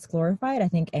form gets glorified, I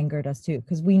think anger does too,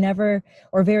 because we never,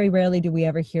 or very rarely do we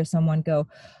ever hear someone go,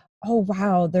 "Oh,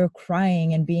 wow, they're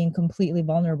crying and being completely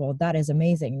vulnerable. That is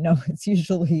amazing." No, it's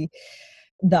usually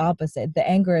the opposite. The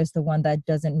anger is the one that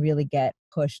doesn't really get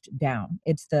pushed down.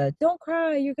 It's the, "Don't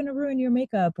cry, you're gonna ruin your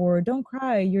makeup," or "Don't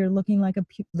cry, you're looking like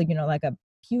like a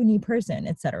puny person,"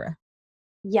 etc.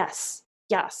 Yes.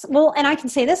 Yes. Well, and I can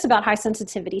say this about high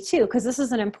sensitivity too, because this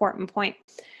is an important point.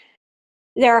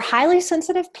 There are highly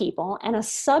sensitive people, and a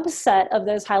subset of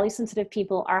those highly sensitive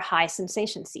people are high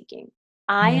sensation seeking.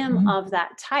 I am Mhm, of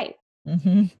that type.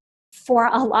 mhm. For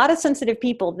a lot of sensitive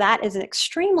people, that is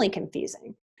extremely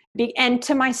confusing. And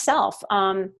to myself,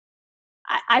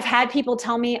 I've had people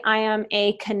tell me I am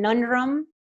a conundrum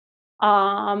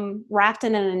wrapped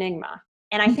in an enigma.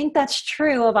 And I think that's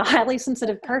true of a highly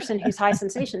sensitive person who's high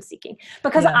sensation seeking,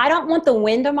 because Yeah, I don't want the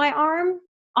wind on my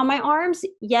arms,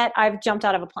 yet I've jumped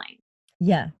out of a plane.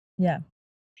 yeah, yeah.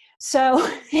 So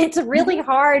it's really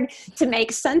hard to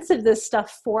make sense of this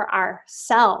stuff for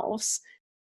ourselves,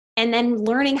 and then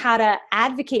learning how to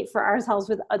advocate for ourselves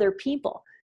with other people.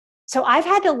 So I've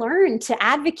had to learn to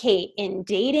advocate in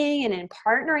dating and in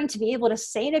partnering, to be able to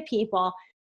say to people,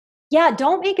 Yeah,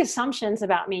 don't make assumptions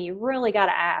about me. You really got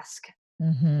to ask.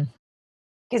 Mm-hmm.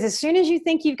 Because as soon as you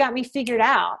think you've got me figured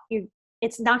out,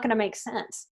 it's not going to make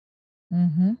sense.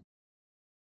 Mm-hmm.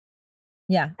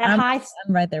 Yeah, That I'm high,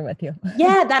 I'm right there with you.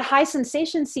 yeah, that high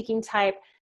sensation seeking type,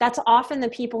 that's often the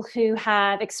people who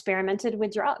have experimented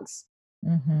with drugs.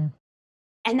 Mm-hmm.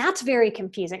 And that's very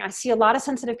confusing. I see a lot of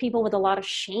sensitive people with a lot of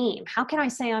shame. How can I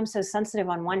say I'm so sensitive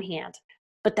on one hand,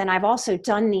 but then I've also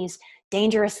done these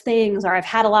dangerous things, or I've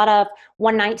had a lot of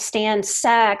one night stand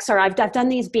sex, or I've done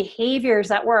these behaviors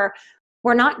that were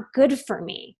not good for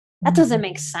me. That doesn't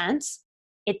make Mm-hmm. sense.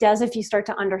 It does if you start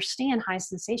to understand high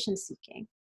sensation seeking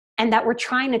and that we're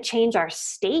trying to change our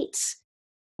states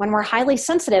when we're highly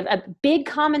sensitive. A big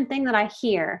common thing that I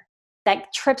hear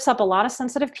that trips up a lot of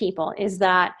sensitive people is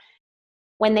that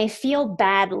when they feel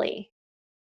badly,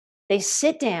 they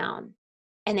sit down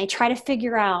and they try to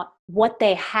figure out what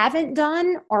they haven't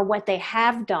done or what they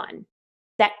have done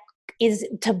that is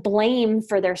to blame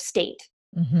for their state.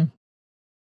 Mm-hmm.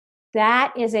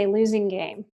 That is a losing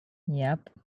game. Yep.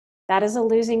 That is a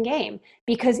losing game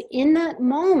because in that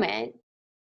moment,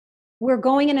 we're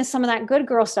going into some of that good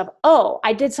girl stuff. Oh,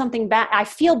 I did something bad. I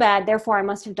feel bad. Therefore, I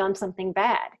must have done something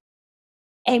bad.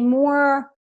 A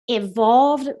more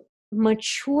evolved,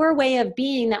 mature way of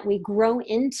being that we grow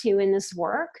into in this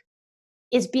work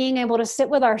is being able to sit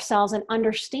with ourselves and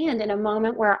understand in a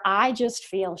moment where I just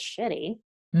feel shitty,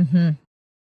 Mm-hmm.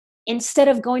 instead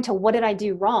of going to what did I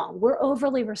do wrong? We're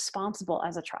overly responsible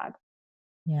as a tribe.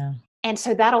 Yeah. And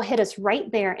so that'll hit us right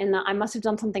there in the I must have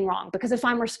done something wrong. Because if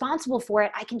I'm responsible for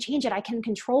it, I can change it, I can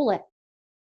control it.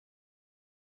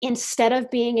 Instead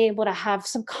of being able to have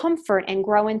some comfort and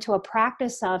grow into a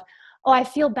practice of, oh, I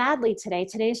feel badly today.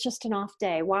 Today's just an off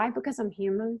day. Why? Because I'm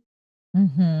human.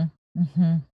 Mm-hmm.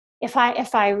 Mm-hmm. If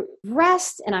I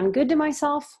rest and I'm good to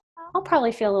myself, I'll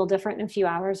probably feel a little different in a few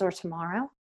hours or tomorrow.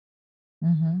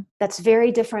 Mm-hmm. That's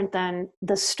very different than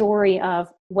the story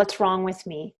of what's wrong with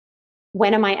me.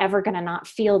 When am I ever going to not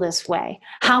feel this way?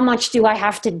 How much do I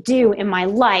have to do in my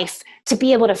life to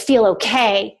be able to feel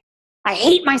okay? I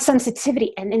hate my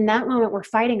sensitivity. And in that moment, we're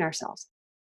fighting ourselves.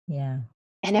 Yeah.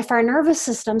 And if our nervous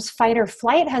system's fight or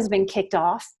flight has been kicked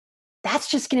off, that's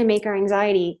just going to make our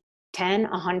anxiety 10,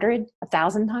 100,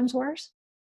 1,000 times worse.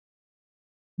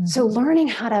 So Mm-hmm. learning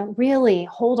how to really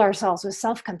hold ourselves with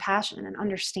self-compassion and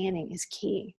understanding is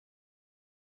key.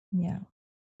 Yeah.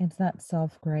 It's that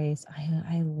self-grace.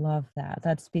 I love that.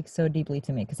 That speaks so deeply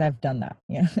to me because I've done that.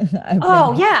 Yeah. I've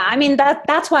Oh been yeah, I mean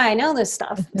that's why I know this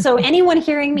stuff. So anyone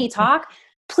hearing me talk,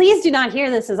 please do not hear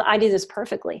this as I do this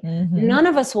perfectly. Mm-hmm. None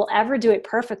of us will ever do it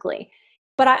perfectly.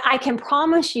 But I can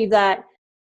promise you that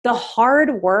the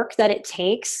hard work that it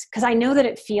takes, because I know that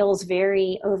it feels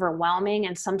very overwhelming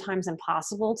and sometimes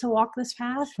impossible to walk this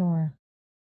path, Sure.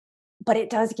 but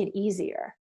it does get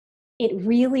easier. It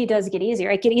really does get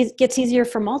easier. Gets easier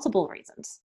for multiple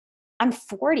reasons. I'm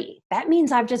 40. That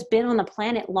means I've just been on the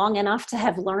planet long enough to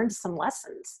have learned some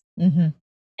lessons. Mm-hmm.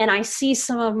 And I see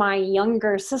some of my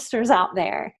younger sisters out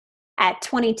there at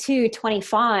 22,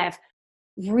 25,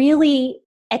 really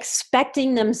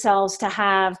expecting themselves to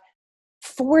have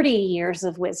 40 years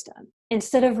of wisdom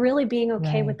instead of really being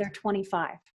okay with Right. their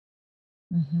 25.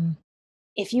 Mm-hmm.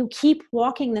 If you keep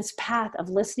walking this path of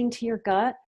listening to your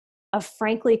gut, of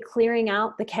frankly clearing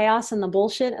out the chaos and the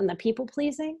bullshit and the people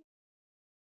pleasing,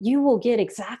 you will get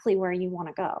exactly where you want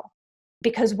to go.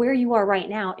 Because where you are right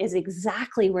now is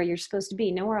exactly where you're supposed to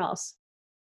be, nowhere else.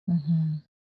 Mm-hmm.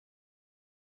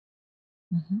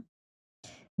 Mm-hmm.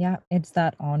 Yeah, it's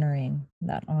that honoring,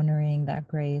 that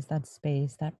grace, that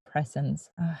space, that presence.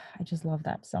 I just love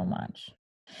that so much.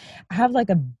 I have like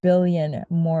a billion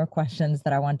more questions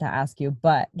that I want to ask you,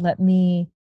 but let me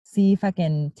see if I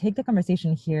can take the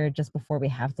conversation here just before we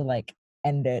have to like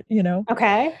end it, you know?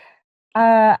 Okay.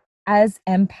 Uh, as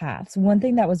empaths, one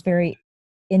thing that was very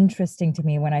interesting to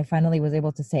me when I finally was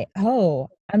able to say, "Oh,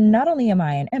 I'm not only am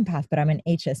I an empath, but I'm an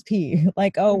HSP."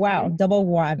 Like, oh wow, Mm-hmm. double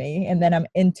whammy. And then I'm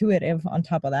intuitive on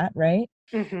top of that, right?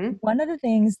 Mm-hmm. One of the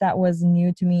things that was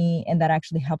new to me and that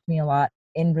actually helped me a lot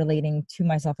in relating to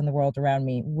myself and the world around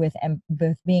me with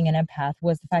being an empath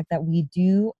was the fact that we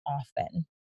do often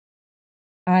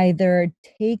either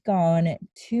take on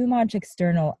too much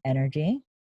external energy,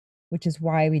 which is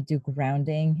why we do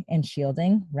grounding and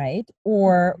shielding, right?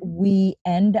 Or Mm-hmm. we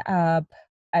end up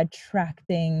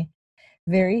attracting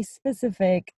very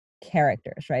specific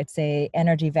characters, right? Say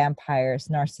energy vampires,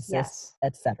 narcissists, Yes.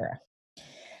 etc.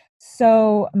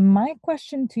 So, my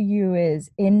question to you is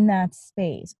in that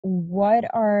space, what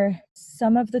are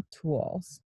some of the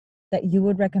tools that you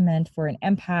would recommend for an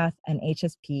empath, an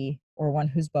HSP, or one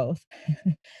who's both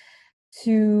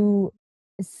to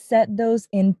set those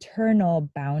internal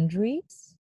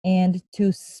boundaries and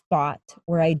to spot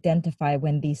or identify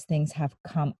when these things have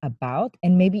come about,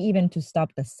 and maybe even to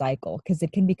stop the cycle, because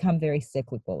it can become very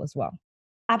cyclical as well.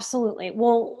 Absolutely.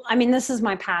 Well, I mean, this is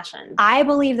my passion. I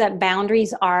believe that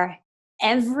boundaries are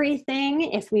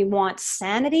everything if we want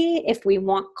sanity, if we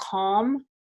want calm,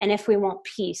 and if we want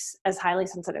peace as highly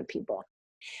sensitive people.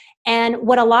 And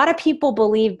what a lot of people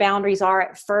believe boundaries are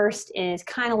at first is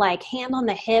kind of like hand on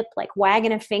the hip, like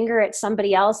wagging a finger at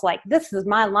somebody else, like, this is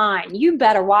my line. You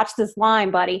better watch this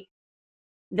line, buddy.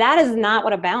 That is not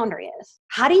what a boundary is.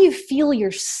 How do you feel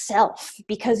yourself?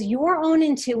 Because your own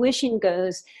intuition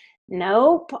goes,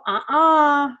 nope,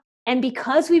 And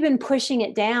because we've been pushing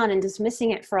it down and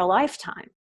dismissing it for a lifetime,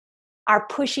 our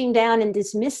pushing down and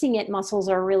dismissing it muscles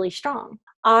are really strong.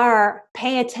 Our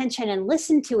pay attention and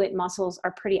listen to it muscles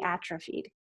are pretty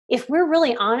atrophied. If we're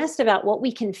really honest about what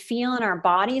we can feel in our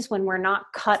bodies when we're not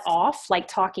cut off like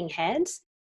talking heads,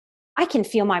 I can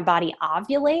feel my body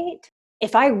ovulate.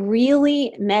 If I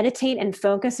really meditate and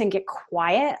focus and get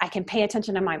quiet, I can pay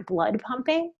attention to my blood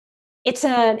pumping. It's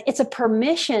a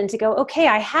permission to go, okay,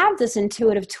 I have this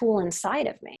intuitive tool inside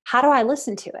of me. How do I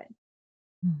listen to it?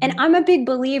 Mm-hmm. And I'm a big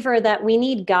believer that we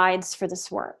need guides for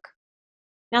this work.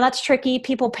 Now that's tricky.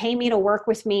 People pay me to work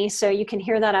with me, so you can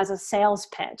hear that as a sales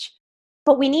pitch.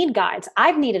 But we need guides.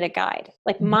 I've needed a guide.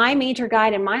 Like my major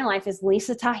guide in my life is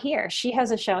Lisa Tahir. She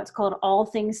has a show. It's called All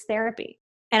Things Therapy.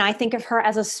 And I think of her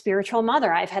as a spiritual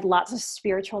mother. I've had lots of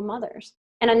spiritual mothers.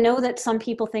 And I know that some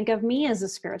people think of me as a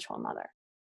spiritual mother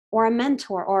or a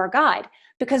mentor or a guide,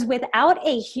 because without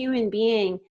a human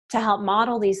being to help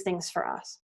model these things for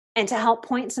us and to help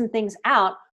point some things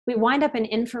out, we wind up in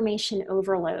information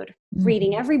overload,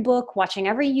 reading every book, watching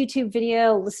every YouTube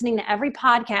video, listening to every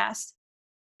podcast.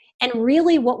 And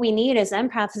really what we need as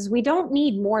empaths is we don't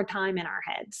need more time in our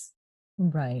heads.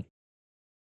 Right.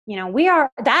 You know,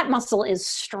 that muscle is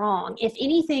strong. If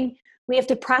anything, we have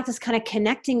to practice kind of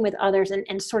connecting with others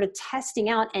and sort of testing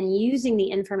out and using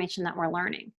the information that we're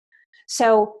learning.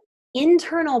 So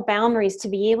internal boundaries to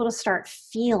be able to start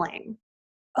feeling,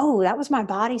 oh, that was my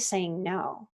body saying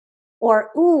no.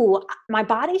 Or, ooh, my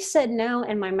body said no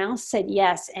and my mouth said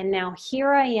yes. And now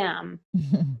here I am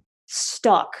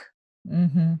stuck.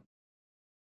 Mm-hmm.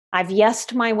 I've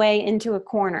yesed my way into a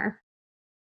corner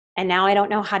and now I don't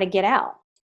know how to get out.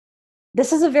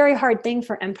 This is a very hard thing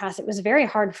for empaths. It was very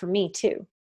hard for me too.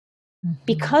 Mm-hmm.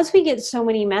 Because we get so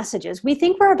many messages, we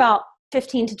think we're about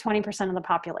 15 to 20% of the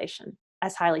population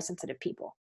as highly sensitive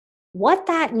people. What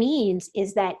that means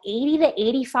is that 80 to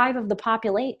 85% of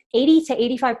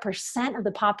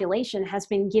the population has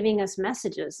been giving us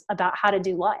messages about how to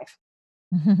do life.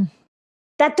 Mm-hmm.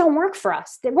 That don't work for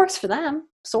us. It works for them,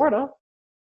 sort of,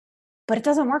 but it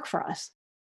doesn't work for us.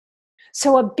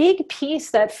 So a big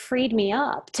piece that freed me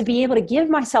up to be able to give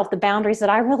myself the boundaries that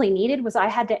I really needed was I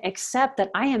had to accept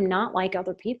that I am not like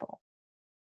other people.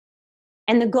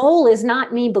 And the goal is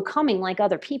not me becoming like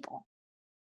other people.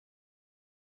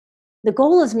 The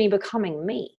goal is me becoming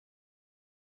me.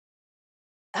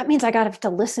 That means I got to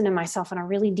listen to myself on a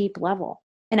really deep level.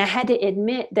 And I had to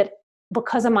admit that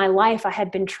because of my life, I had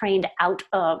been trained out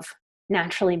of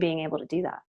naturally being able to do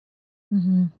that.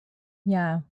 Mm-hmm.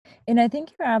 Yeah. And I think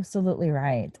you're absolutely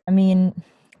right. I mean,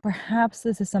 perhaps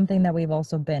this is something that we've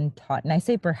also been taught. And I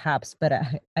say perhaps, but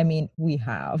I mean, we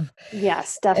have.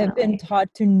 Yes, definitely. Been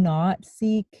taught to not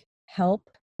seek help.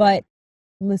 But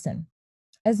listen,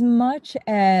 as much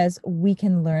as we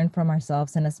can learn from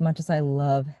ourselves, and as much as I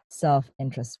love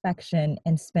self-introspection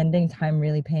and spending time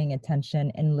really paying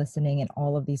attention and listening and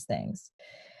all of these things,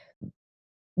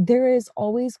 there is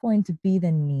always going to be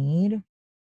the need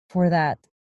for that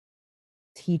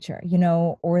teacher, you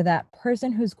know, or that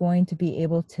person who's going to be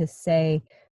able to say,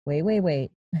 wait,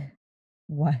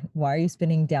 why are you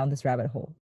spinning down this rabbit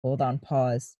hole? Hold on,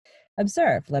 pause,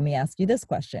 observe. Let me ask you this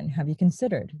question. Have you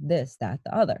considered this, that,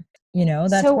 the other? You know,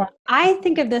 that's so why I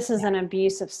think of this as an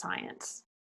abuse of science.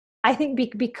 I think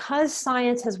because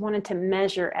science has wanted to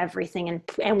measure everything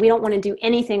and we don't want to do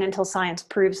anything until science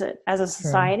proves it as a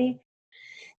society,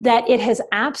 that it has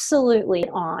absolutely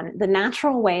on the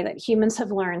natural way that humans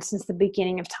have learned since the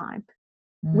beginning of time.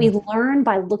 We learn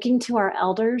by looking to our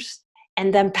elders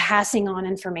and then passing on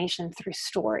information through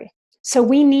story. So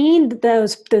we need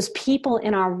those people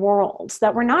in our worlds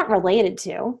that we're not related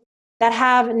to, that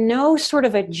have no sort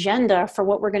of agenda for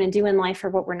what we're going to do in life or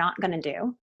what we're not going to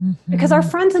do. Mm-hmm. Because our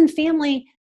friends and family,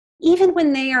 even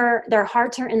when their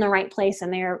hearts are in the right place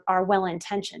and they are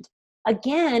well-intentioned,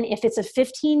 again, if it's a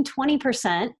 15,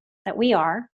 20% that we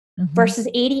are versus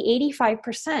 80,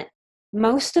 85%,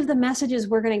 most of the messages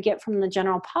we're going to get from the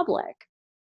general public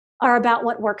are about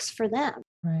what works for them,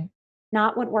 Right.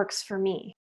 not what works for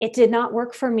me. It did not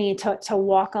work for me to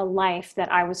walk a life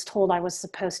that I was told I was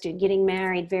supposed to, getting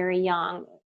married very young,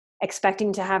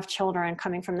 expecting to have children,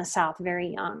 coming from the South very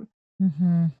young.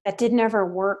 Mm-hmm. That didn't ever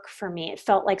work for me. It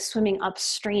felt like swimming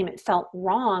upstream. It felt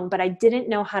wrong, but I didn't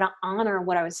know how to honor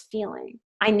what I was feeling.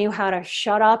 I knew how to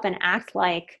shut up and act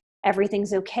like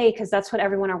everything's okay because that's what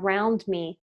everyone around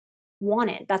me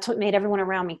wanted. That's what made everyone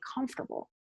around me comfortable.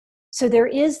 So there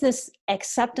is this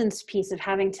acceptance piece of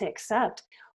having to accept,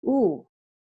 ooh,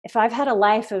 if I've had a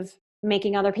life of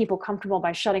making other people comfortable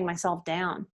by shutting myself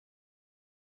down,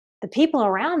 the people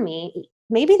around me,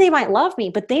 maybe they might love me,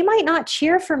 but they might not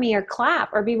cheer for me or clap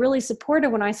or be really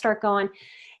supportive when I start going,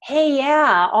 hey,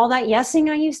 yeah, all that yesing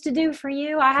I used to do for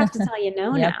you, I have to tell you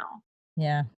no Yep. now.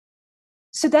 Yeah.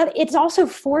 So that it also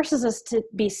forces us to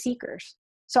be seekers.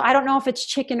 So I don't know if it's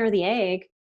chicken or the egg,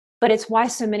 but it's why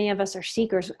so many of us are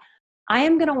seekers. I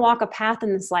am going to walk a path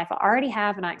in this life. I already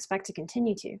have, and I expect to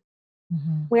continue to,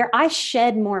 Mm-hmm. where I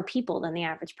shed more people than the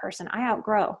average person. I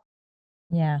outgrow.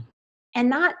 Yeah. And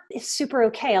not super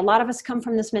okay. A lot of us come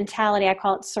from this mentality, I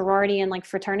call it sorority and like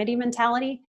fraternity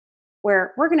mentality,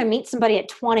 where we're going to meet somebody at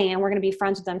 20 and we're going to be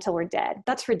friends with them till we're dead.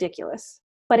 That's ridiculous.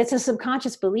 But it's a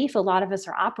subconscious belief a lot of us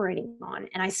are operating on.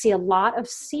 And I see a lot of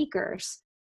seekers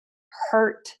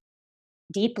hurt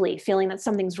deeply, feeling that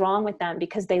something's wrong with them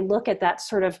because they look at that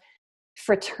sort of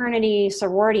fraternity,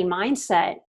 sorority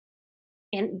mindset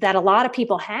and that a lot of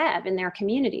people have in their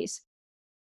communities.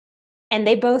 And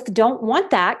they both don't want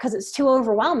that because it's too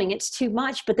overwhelming, it's too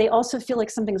much, but they also feel like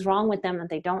something's wrong with them that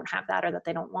they don't have that or that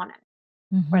they don't want it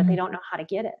or Mm-hmm. they don't know how to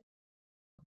get it.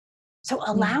 So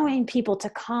Yeah. allowing people to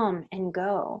come and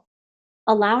go,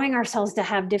 allowing ourselves to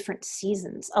have different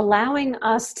seasons, allowing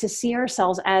us to see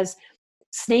ourselves as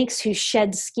snakes who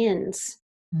shed skins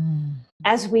Mm.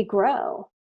 as we grow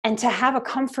and to have a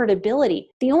comfortability.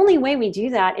 The only way we do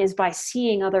that is by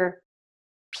seeing other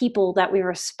people that we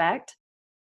respect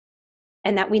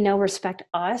and that we know respect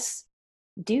us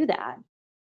do that.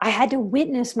 I had to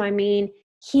witness my main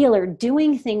healer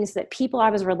doing things that people I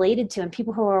was related to and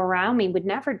people who were around me would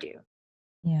never do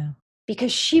Yeah.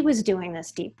 because she was doing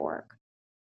this deep work.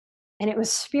 And it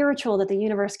was spiritual that the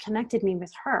universe connected me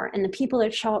with her. And the people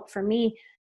that show up for me,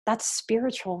 that's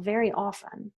spiritual very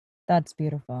often. That's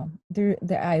beautiful.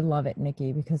 I love it,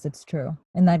 Nikki, because it's true.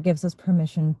 And that gives us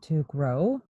permission to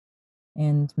grow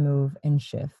and move and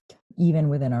shift, even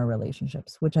within our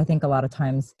relationships, which I think a lot of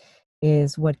times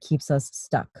is what keeps us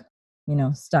stuck,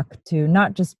 stuck to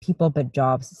not just people, but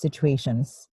jobs,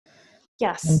 situations. And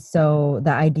Yes, so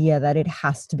the idea that it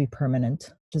has to be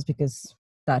permanent just because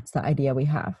that's the idea we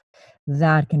have,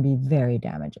 that can be very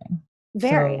damaging.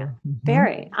 very, So,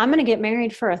 very. I'm going to get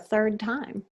married for a third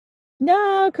time.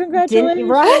 no, Didn't, congratulations.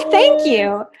 right? Thank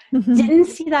you. Didn't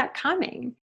see that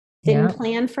coming. Didn't Yeah.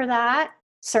 plan for that.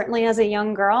 Certainly as a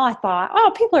young girl, I thought,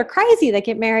 oh, people are crazy that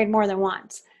get married more than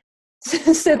once.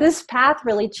 So this path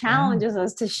really Yeah. challenges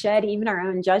us to shed even our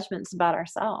own judgments about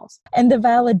ourselves. And the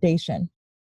validation,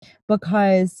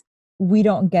 because we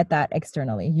don't get that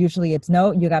externally. Usually it's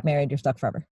no, you got married, you're stuck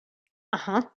forever.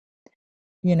 Uh-huh.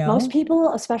 You Most know?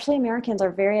 people, especially Americans,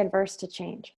 are very adverse to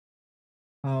change.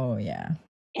 Oh yeah.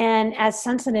 And as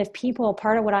sensitive people,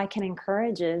 part of what I can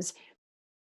encourage is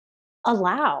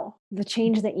allow the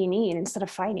change that you need instead of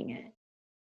fighting it.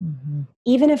 Mm-hmm.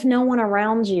 Even if no one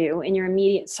around you in your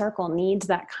immediate circle needs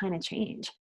that kind of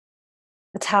change.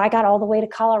 That's how I got all the way to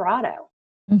Colorado.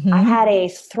 I Mm-hmm. had a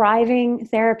thriving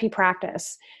therapy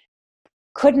practice,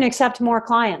 couldn't accept more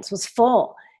clients, was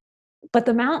full, but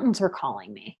the mountains were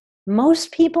calling me.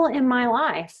 Most people in my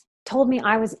life told me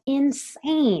I was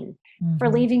insane for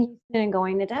Mm-hmm. leaving Houston and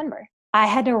going to Denver. I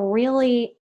had to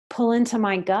really pull into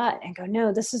my gut and go,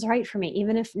 no, this is right for me,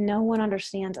 even if no one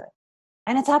understands it.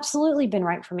 And it's absolutely been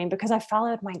right for me because I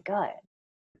followed my gut.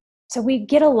 So we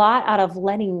get a lot out of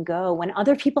letting go. When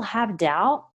other people have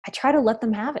doubt, I try to let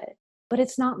them have it, but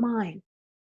it's not mine.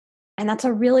 And that's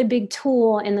a really big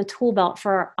tool in the tool belt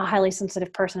for a highly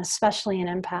sensitive person, especially an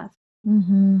empath,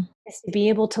 Mm-hmm. is to be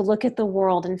able to look at the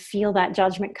world and feel that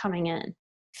judgment coming in,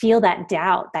 feel that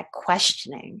doubt, that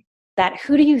questioning, that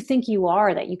who do you think you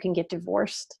are that you can get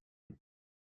divorced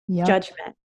Yep.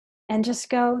 judgment, and just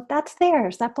go, that's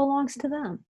theirs, that belongs to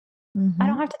them. I Mm-hmm.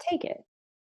 don't have to take it.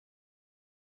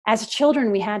 As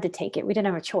children, we had to take it. We didn't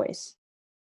have a choice.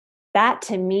 That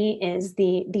to me is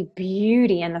the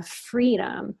beauty and the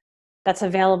freedom that's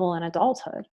available in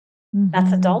adulthood. That's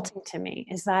Mm-hmm. adulting to me,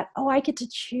 is that, oh, I get to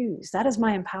choose. That is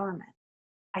my empowerment.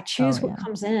 I Oh choose what yeah.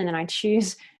 comes in and I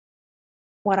choose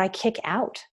what I kick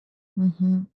out.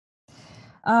 Mm-hmm.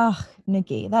 Oh,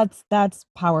 Nikki, that's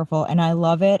powerful and I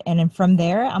love it. And then from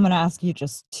there, I'm going to ask you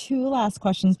just two last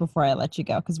questions before I let you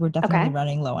go because we're definitely Okay.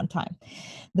 running low on time.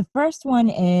 The first one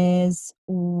is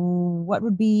what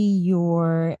would be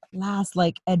your last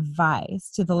advice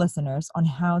to the listeners on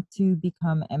how to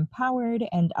become empowered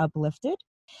and uplifted?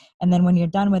 And then when you're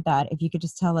done with that, if you could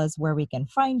just tell us where we can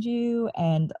find you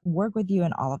and work with you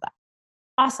and all of that.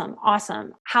 Awesome.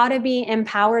 Awesome. How to be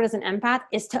empowered as an empath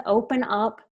is to open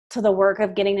up to the work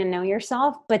of getting to know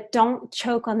yourself, but don't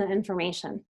choke on the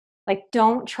information. Like,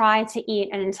 don't try to eat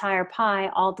an entire pie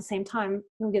all at the same time.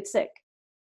 You'll get sick.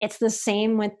 It's the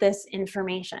same with this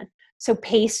information. So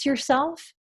pace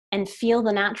yourself and feel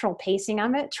the natural pacing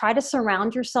of it. Try to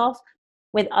surround yourself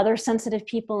with other sensitive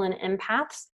people and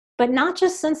empaths, but not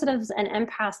just sensitives and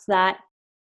empaths that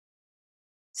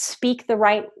speak the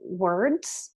right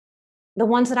words, the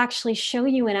ones that actually show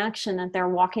you in action that they're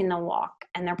walking the walk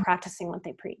and they're practicing what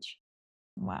they preach.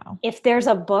 Wow. If there's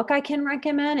a book I can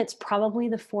recommend, it's probably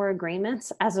The Four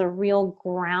Agreements as a real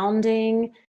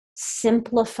grounding,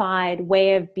 simplified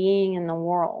way of being in the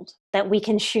world that we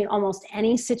can shoot almost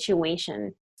any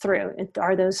situation through. It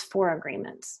are those four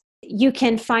agreements. You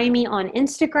can find me on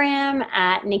Instagram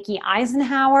at Nikki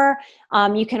Eisenhower.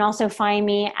 You can also find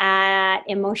me at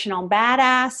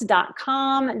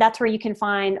emotionalbadass.com. That's where you can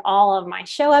find all of my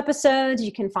show episodes.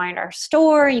 You can find our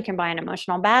store. You can buy an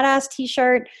Emotional Badass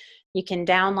t-shirt. You can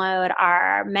download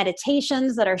our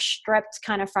meditations that are stripped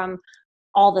kind of from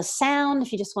all the sound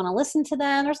if you just want to listen to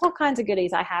them. There's all kinds of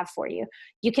goodies I have for you.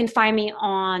 You can find me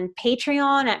on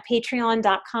Patreon at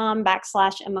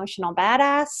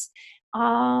patreon.com/emotionalbadass.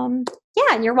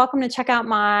 Yeah, and you're welcome to check out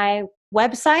my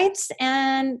websites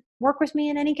and work with me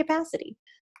in any capacity.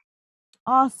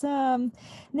 Awesome.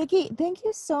 Nikki, thank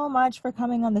you so much for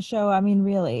coming on the show. I mean,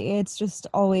 really, it's just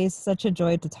always such a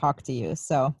joy to talk to you.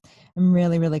 So I'm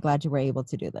really, really glad you were able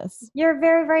to do this. You're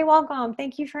very, very welcome.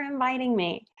 Thank you for inviting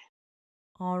me.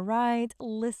 All right,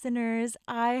 listeners,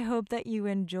 I hope that you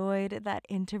enjoyed that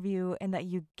interview and that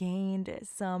you gained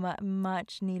some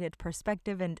much needed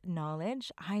perspective and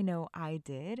knowledge. I know I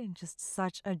did, and just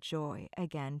such a joy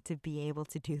again to be able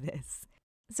to do this.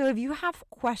 So, if you have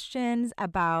questions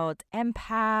about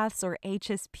empaths or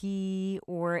HSP,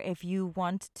 or if you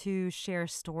want to share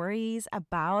stories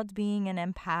about being an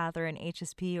empath or an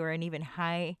HSP or an even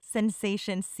high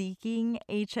sensation seeking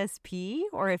HSP,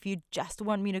 or if you just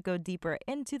want me to go deeper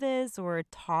into this or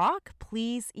talk,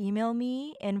 please email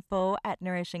me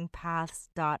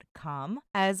info@nourishingpaths.com.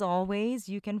 As always,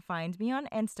 you can find me on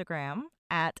Instagram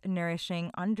at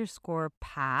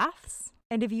nourishing_paths.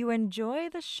 And if you enjoy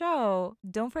the show,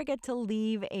 don't forget to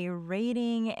leave a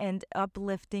rating and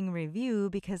uplifting review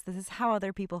because this is how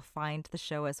other people find the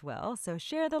show as well. So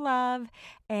share the love,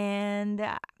 and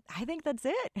I think that's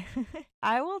it.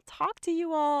 I will talk to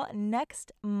you all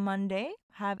next Monday.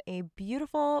 Have a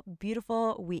beautiful,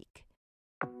 beautiful week.